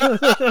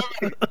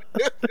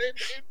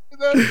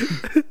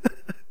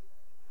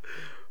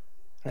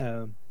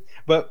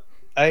 But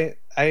I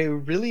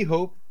really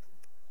hope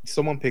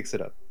someone picks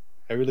it up.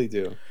 I really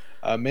do.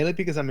 Mainly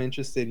because I'm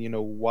interested,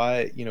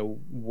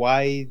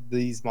 why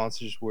these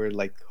monsters were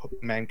like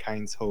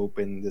mankind's hope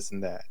and this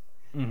and that.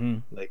 Mm-hmm.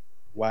 Like,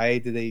 why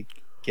did they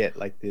get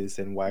like this,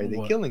 and why are they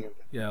What- killing them?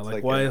 Yeah, It's like,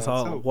 like why is everyone's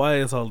all hope. why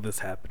is all this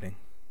happening?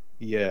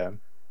 Yeah.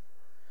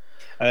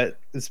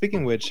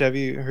 Speaking of which, have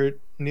you heard,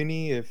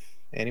 Noonie, if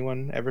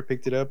anyone ever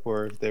picked it up,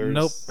 or if there's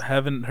Nope,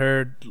 haven't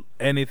heard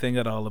anything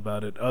at all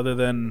about it other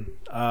than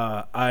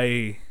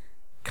I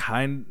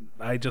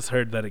just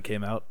heard that it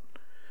came out.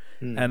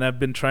 Hmm. And I've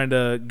been trying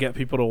to get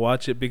people to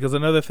watch it because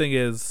another thing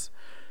is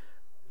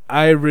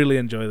I really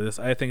enjoy this.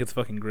 I think it's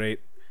fucking great.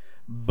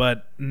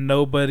 But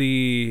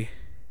nobody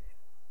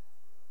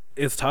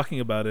is talking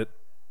about it.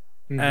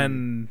 Mhm.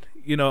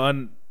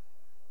 And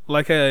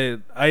like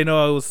I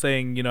know I was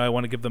saying, I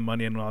want to give them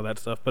money and all that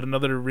stuff, but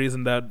another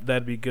reason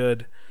that'd be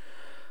good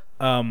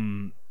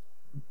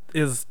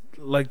is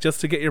like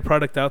just to get your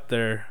product out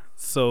there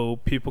so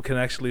people can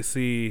actually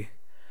see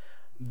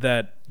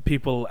that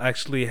people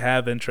actually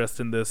have interest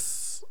in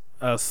this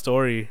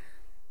story.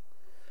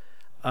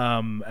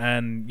 And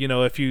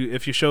if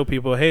you show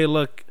people, hey,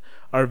 look,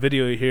 our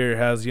video here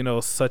has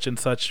such and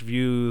such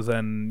views,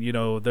 and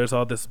there's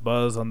all this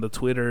buzz on the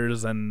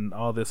Twitters and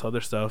all this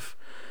other stuff.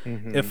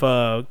 Mhm. If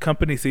a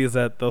company sees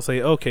that, they'll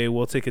say, okay,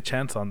 we'll take a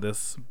chance on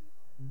this,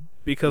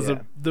 because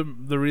Yeah.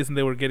 the reason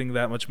they were getting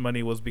that much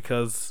money was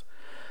because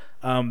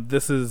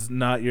this is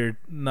not your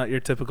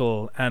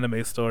typical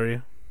anime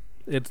story.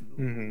 It's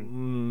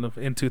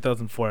in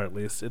 2004 at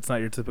least. It's not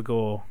your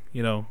typical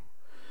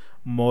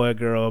moe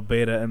girl,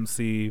 beta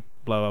MC,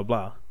 blah blah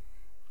blah.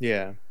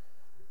 Yeah.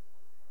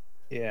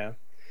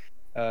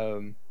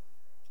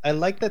 I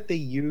like that they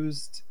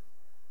used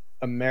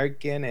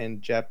American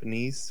and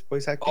Japanese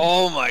voice acting.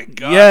 Oh my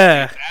god.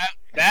 Yeah. dude,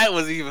 that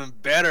was even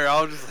better.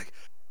 I was just like,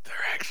 they're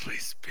actually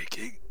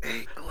speaking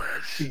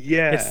English.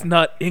 Yeah. It's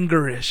not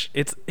English,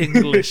 it's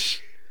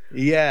English.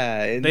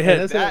 Yeah, and, They had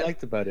and that's what I that-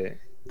 liked about it.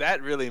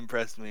 That really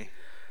impressed me.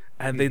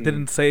 And they Mhm.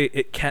 didn't say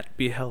it can't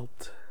be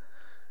helped.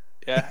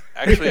 Yeah,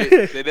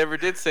 actually, they never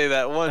did say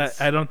that once.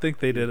 I don't think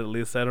they did. At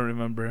least I don't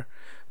remember.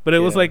 But it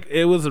was Yeah. like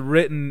it was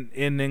written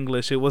in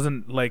English. It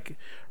wasn't like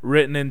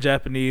written in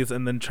Japanese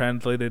and then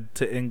translated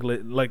to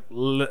English, like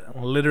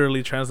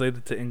literally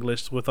translated to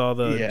English with all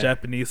the Yeah.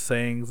 Japanese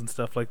sayings and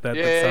stuff like that.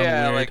 Yeah, that sound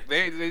yeah, weird. like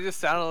they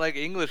just sounded like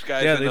English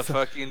guys Yeah, in they the so-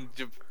 fucking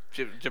In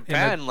a-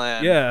 Japan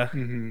land. Yeah,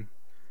 Hmm.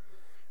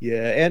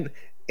 Yeah, and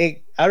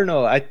I don't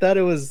know. I thought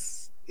it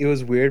was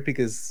weird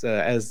because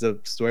as the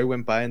story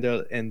went by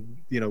and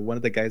one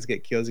of the guys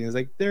get killed, and he was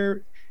like,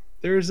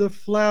 there's a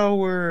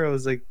flower. I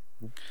was like,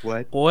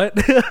 what? what?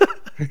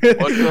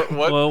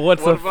 What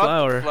what's what a about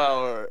flower? The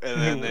flower?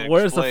 And then it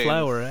Where's the explains.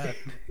 flower at?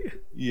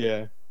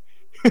 Yeah.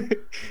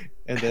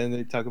 And then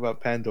they talk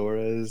about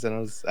Pandora's,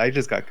 and I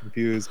just got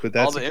confused. But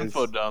that's All the because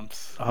info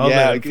dumps. All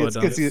Yeah, the info it's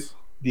 'cause dumps.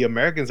 the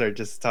Americans are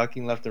just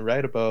talking left and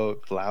right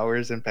about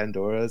flowers and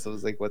Pandora's. I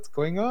was like, what's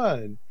going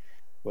on?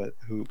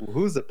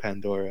 Who's a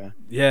Pandora?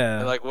 Yeah.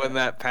 And like when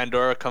that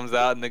Pandora comes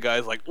out and the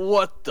guy's like,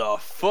 "What the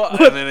fuck?"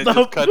 What and then it the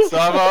just cuts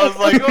off. I was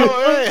like,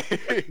 "Oh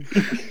hey!"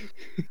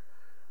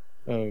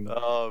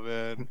 Oh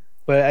man.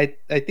 But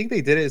I think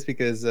they did it is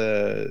because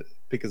of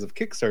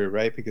Kickstarter,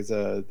 right? Because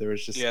there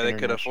was just Yeah, they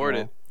could afford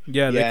it.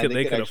 yeah, they could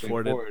actually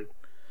afford it.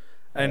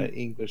 and And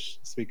English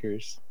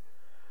speakers.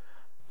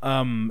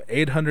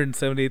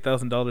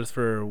 $878,000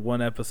 for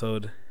one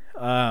episode.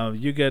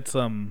 You get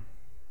something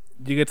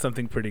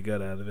pretty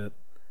good out of it.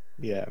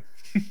 Yeah.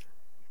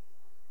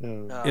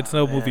 It's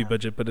no movie man.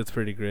 budget, but it's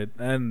pretty great.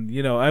 And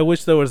I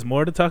wish there was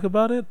more to talk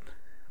about it.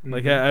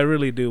 Like I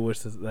really do wish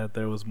that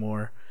there was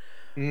more.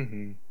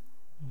 Mm-hmm.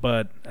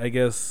 But I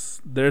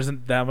guess there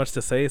isn't that much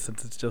to say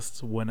since it's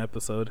just one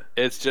episode,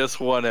 It's just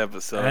one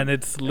episode. and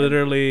it's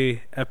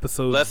literally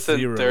episode less than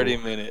 0. 30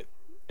 minutes.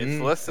 It's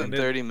Mm. less than And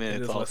 30 It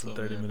minutes is also. less than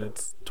 30 man.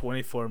 minutes.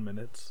 24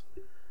 minutes.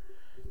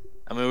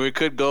 I mean, we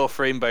could go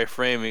frame by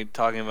frame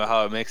talking about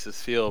how it makes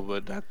us feel,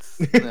 but that's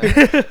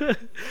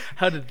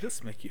How did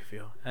this make you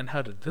feel? And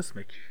how did this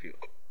make you feel?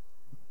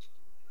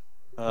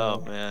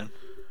 oh man.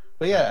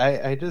 But yeah,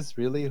 I just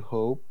really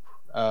hope.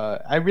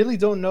 I really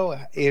don't know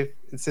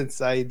since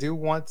I do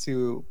want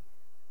to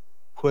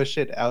push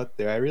it out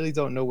there. I really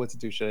don't know what to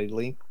do. Should I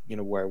link,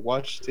 where I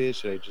watched it?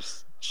 Should I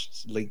just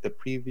link the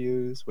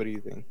previews? What do you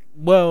think?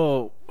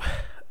 Well,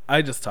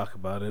 I just talk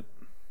about it.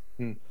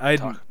 I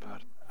Talk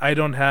about it. I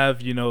don't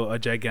have a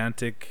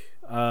gigantic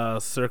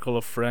circle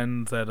of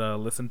friends that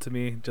listen to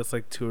me, just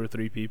like 2 or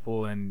 3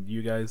 people and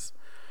you guys.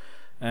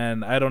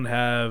 And I don't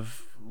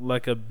have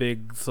like a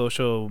big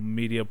social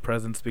media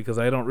presence because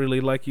I don't really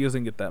like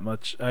using it that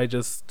much. I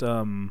just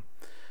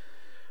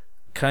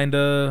kind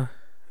of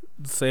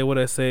say what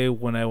I say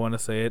when I want to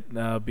say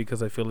it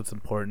because I feel it's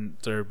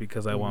important or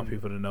because I want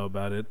people to know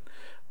about it.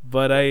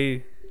 But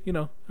I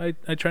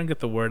try and get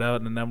the word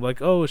out, and I'm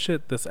like, oh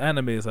shit, this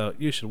anime is out,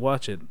 you should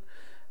watch it.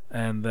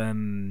 And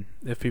then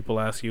if people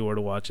ask you where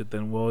to watch it,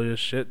 then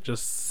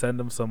just send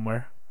them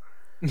somewhere.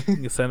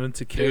 You send them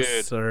to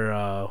Kiss Dude.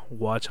 or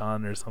Watch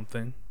On or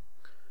something.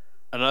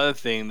 Another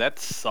thing, that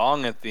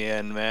song at the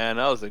end, man,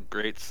 that was a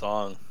great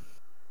song.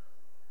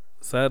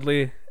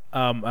 Sadly,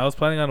 I was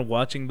planning on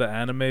watching the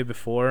anime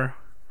before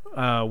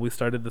we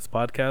started this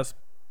podcast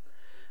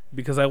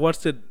because I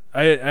watched it.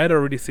 I had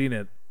already seen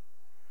it,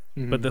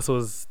 but this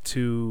was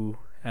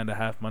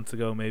 2.5 months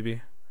ago,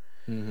 maybe.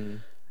 Mm-hmm.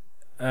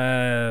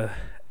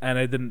 And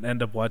I didn't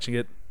end up watching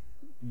it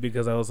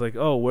because I was like,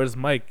 "Oh, where's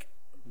Mike?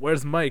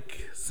 Where's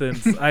Mike?"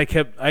 Since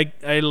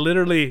I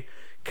literally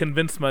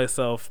convinced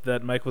myself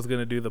that Mike was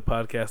gonna do the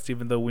podcast,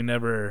 even though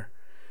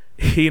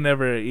he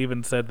never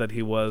even said that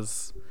he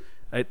was.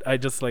 I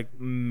just like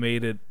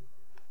made it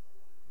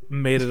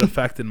a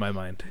fact in my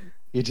mind.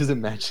 You just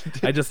imagined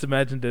it. I just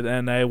imagined it,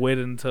 and I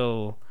waited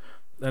until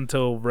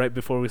right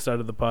before we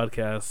started the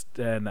podcast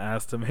and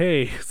asked him,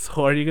 "Hey,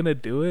 so are you gonna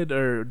do it,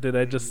 or did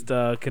I just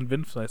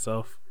convince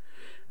myself?"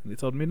 And he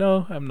told me,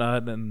 "No, I'm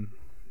not." And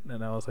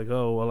I was like,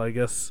 "Oh, well, I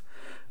guess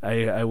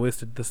I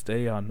wasted this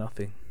day on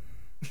nothing."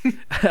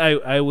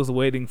 I was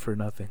waiting for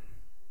nothing.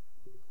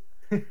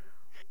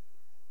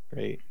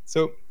 Right.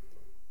 So,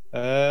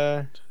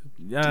 to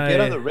get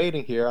on the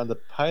rating here on the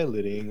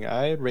piloting,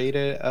 I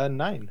rated a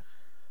 9.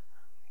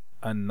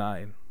 a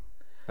 9.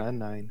 A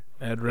 9.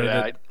 I'd rate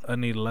Yeah, it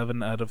an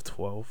 11 out of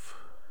 12.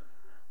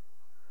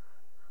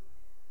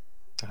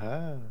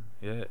 Ah.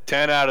 Yeah.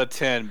 10 out of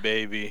 10,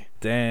 baby.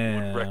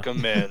 Damn. Would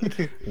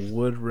recommend.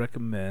 Would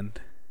recommend.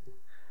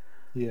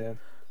 Yeah.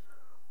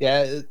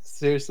 Yeah,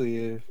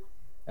 seriously,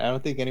 I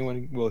don't think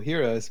anyone will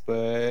hear us,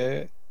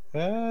 but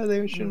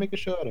they should make a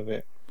show out of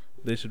it.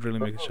 They should really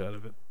make a shot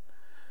of it.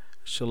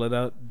 Chill it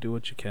out. Do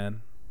what you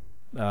can.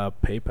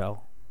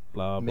 PayPal. Blah,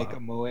 blah. Make a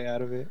moe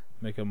out of it.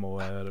 Make a moe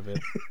out of it.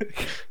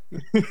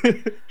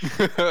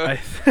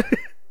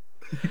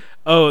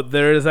 Oh,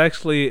 there is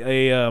actually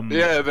a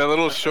Yeah, that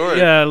little short.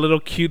 a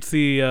little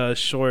cutesy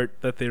short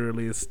that they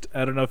released.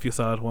 I don't know if you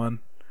saw it, one.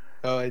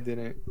 Oh, I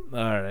didn't.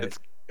 All right.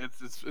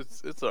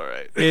 It's all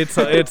right. It's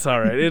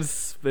all right.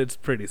 It's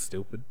pretty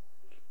stupid.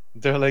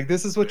 They're like,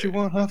 this is what you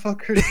want, huh,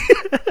 fuckers?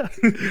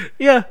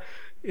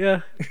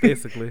 Yeah,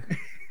 basically.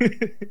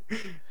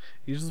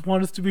 You just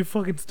want us to be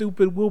fucking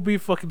stupid. We'll be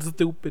fucking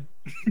stupid.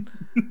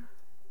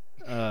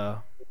 I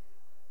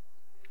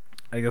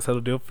guess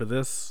that'll do it for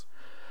this.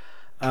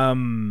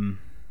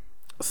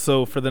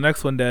 So for the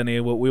next one, Danny,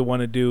 what we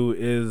want to do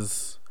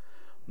is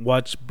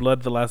watch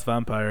Blood the Last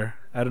Vampire.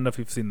 I don't know if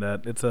you've seen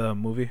that. It's a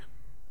movie.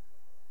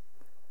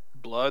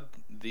 Blood,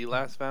 the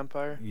Last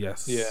Vampire.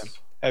 Yes. Yeah.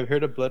 I've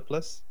heard of Blood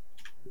Plus.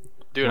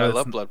 Dude, Well, I it's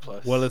love n- Blood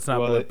Plus. Well, it's not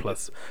Well, Blood it-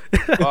 Plus.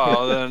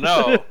 Oh, then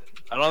no.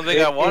 I don't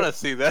think I want to It-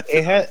 see that.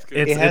 It has.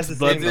 It's- It has it's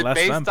the Blood same. Is the it Last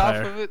based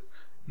Vampire. off of it?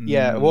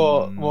 Yeah.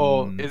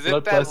 Well. Is Blood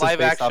it that Plus is live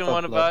based action off of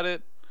one Blood. about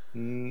it?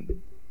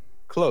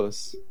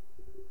 Close.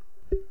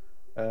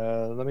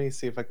 Let me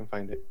see if I can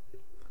find it.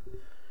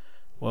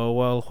 Well,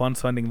 while Juan's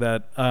finding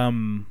that,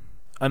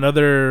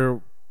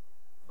 another,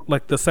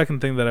 like the second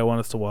thing that I want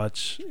us to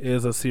watch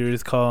is a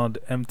series called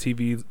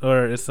MTV,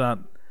 or it's not,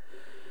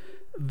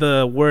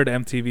 the word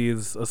MTV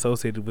is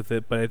associated with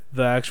it, but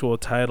the actual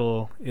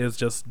title is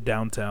just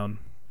Downtown.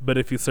 But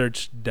if you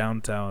search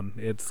Downtown,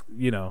 it's,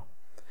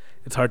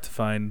 it's hard to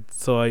find.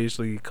 So I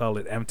usually call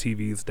it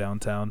MTV's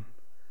Downtown,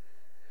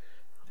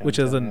 which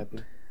is Downton an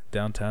Abbey.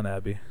 Downtown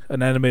Abbey,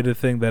 an animated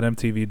thing that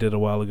MTV did a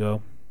while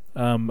ago.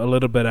 A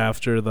little bit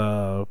after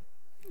the,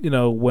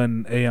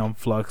 when Aeon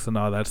Flux and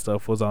all that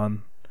stuff was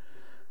on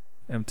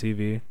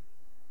MTV.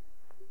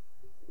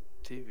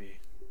 TV.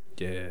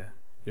 Yeah,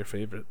 your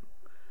favorite.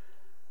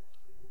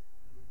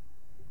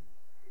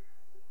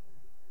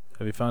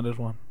 Have you found it,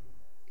 one?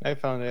 I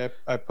found it.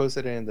 I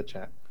posted it in the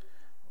chat.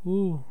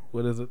 Ooh,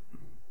 what is it?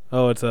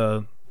 Oh, it's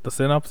the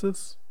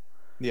synopsis.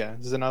 Yeah,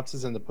 the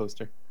synopsis and the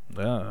poster.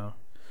 Yeah,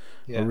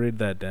 Yeah. I'll read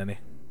that, Danny.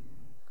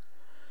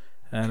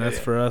 And Okay. that's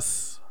for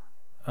us.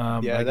 Yeah,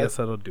 I that's- guess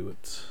that'll do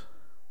it.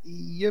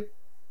 Yep.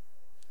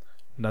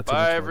 Not too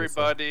Bye, much more to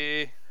say.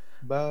 everybody.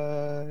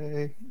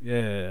 Bye.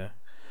 Yeah.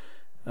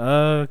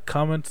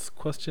 Comments,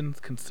 questions,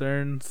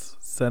 concerns,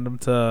 send them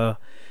to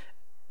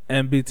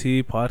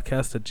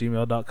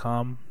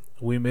mbtpodcast@gmail.com.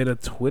 We made a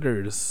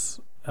Twitters.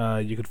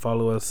 You can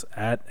follow us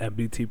at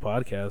MBT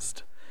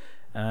Podcast,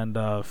 and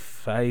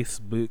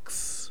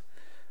Facebooks.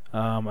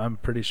 I'm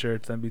pretty sure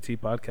it's MBT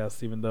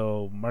Podcast, even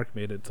though Mark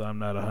made it, so I'm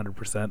not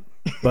 100%.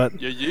 But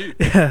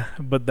Yeah.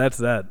 but that's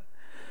that.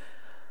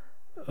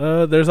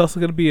 There's also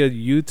gonna be a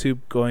YouTube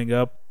going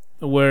up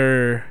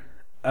where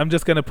I'm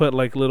just gonna put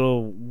like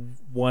little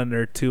 1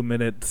 or 2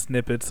 minute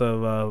snippets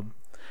of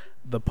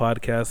the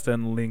podcast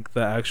and link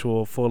the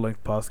actual full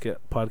length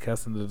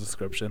podcast in the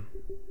description.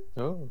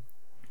 Oh.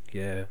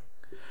 Yeah,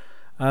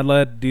 I'll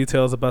add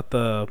details about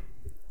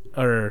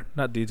or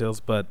not details,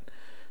 but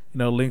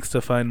links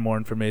to find more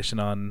information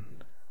on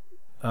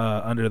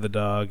Under the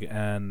Dog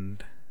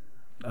and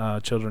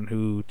Children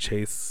Who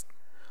Chase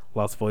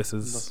Lost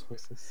Voices. Lost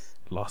voices.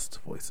 Lost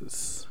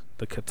Voices.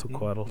 The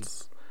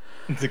Quetzalcoatl's.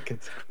 The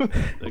kids.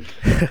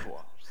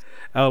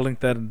 I'll link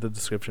that in the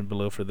description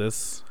below for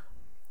this.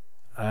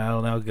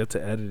 I'll now get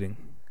to editing.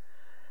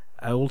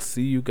 I will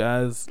see you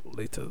guys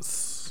later.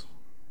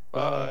 Bye.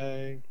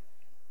 Bye.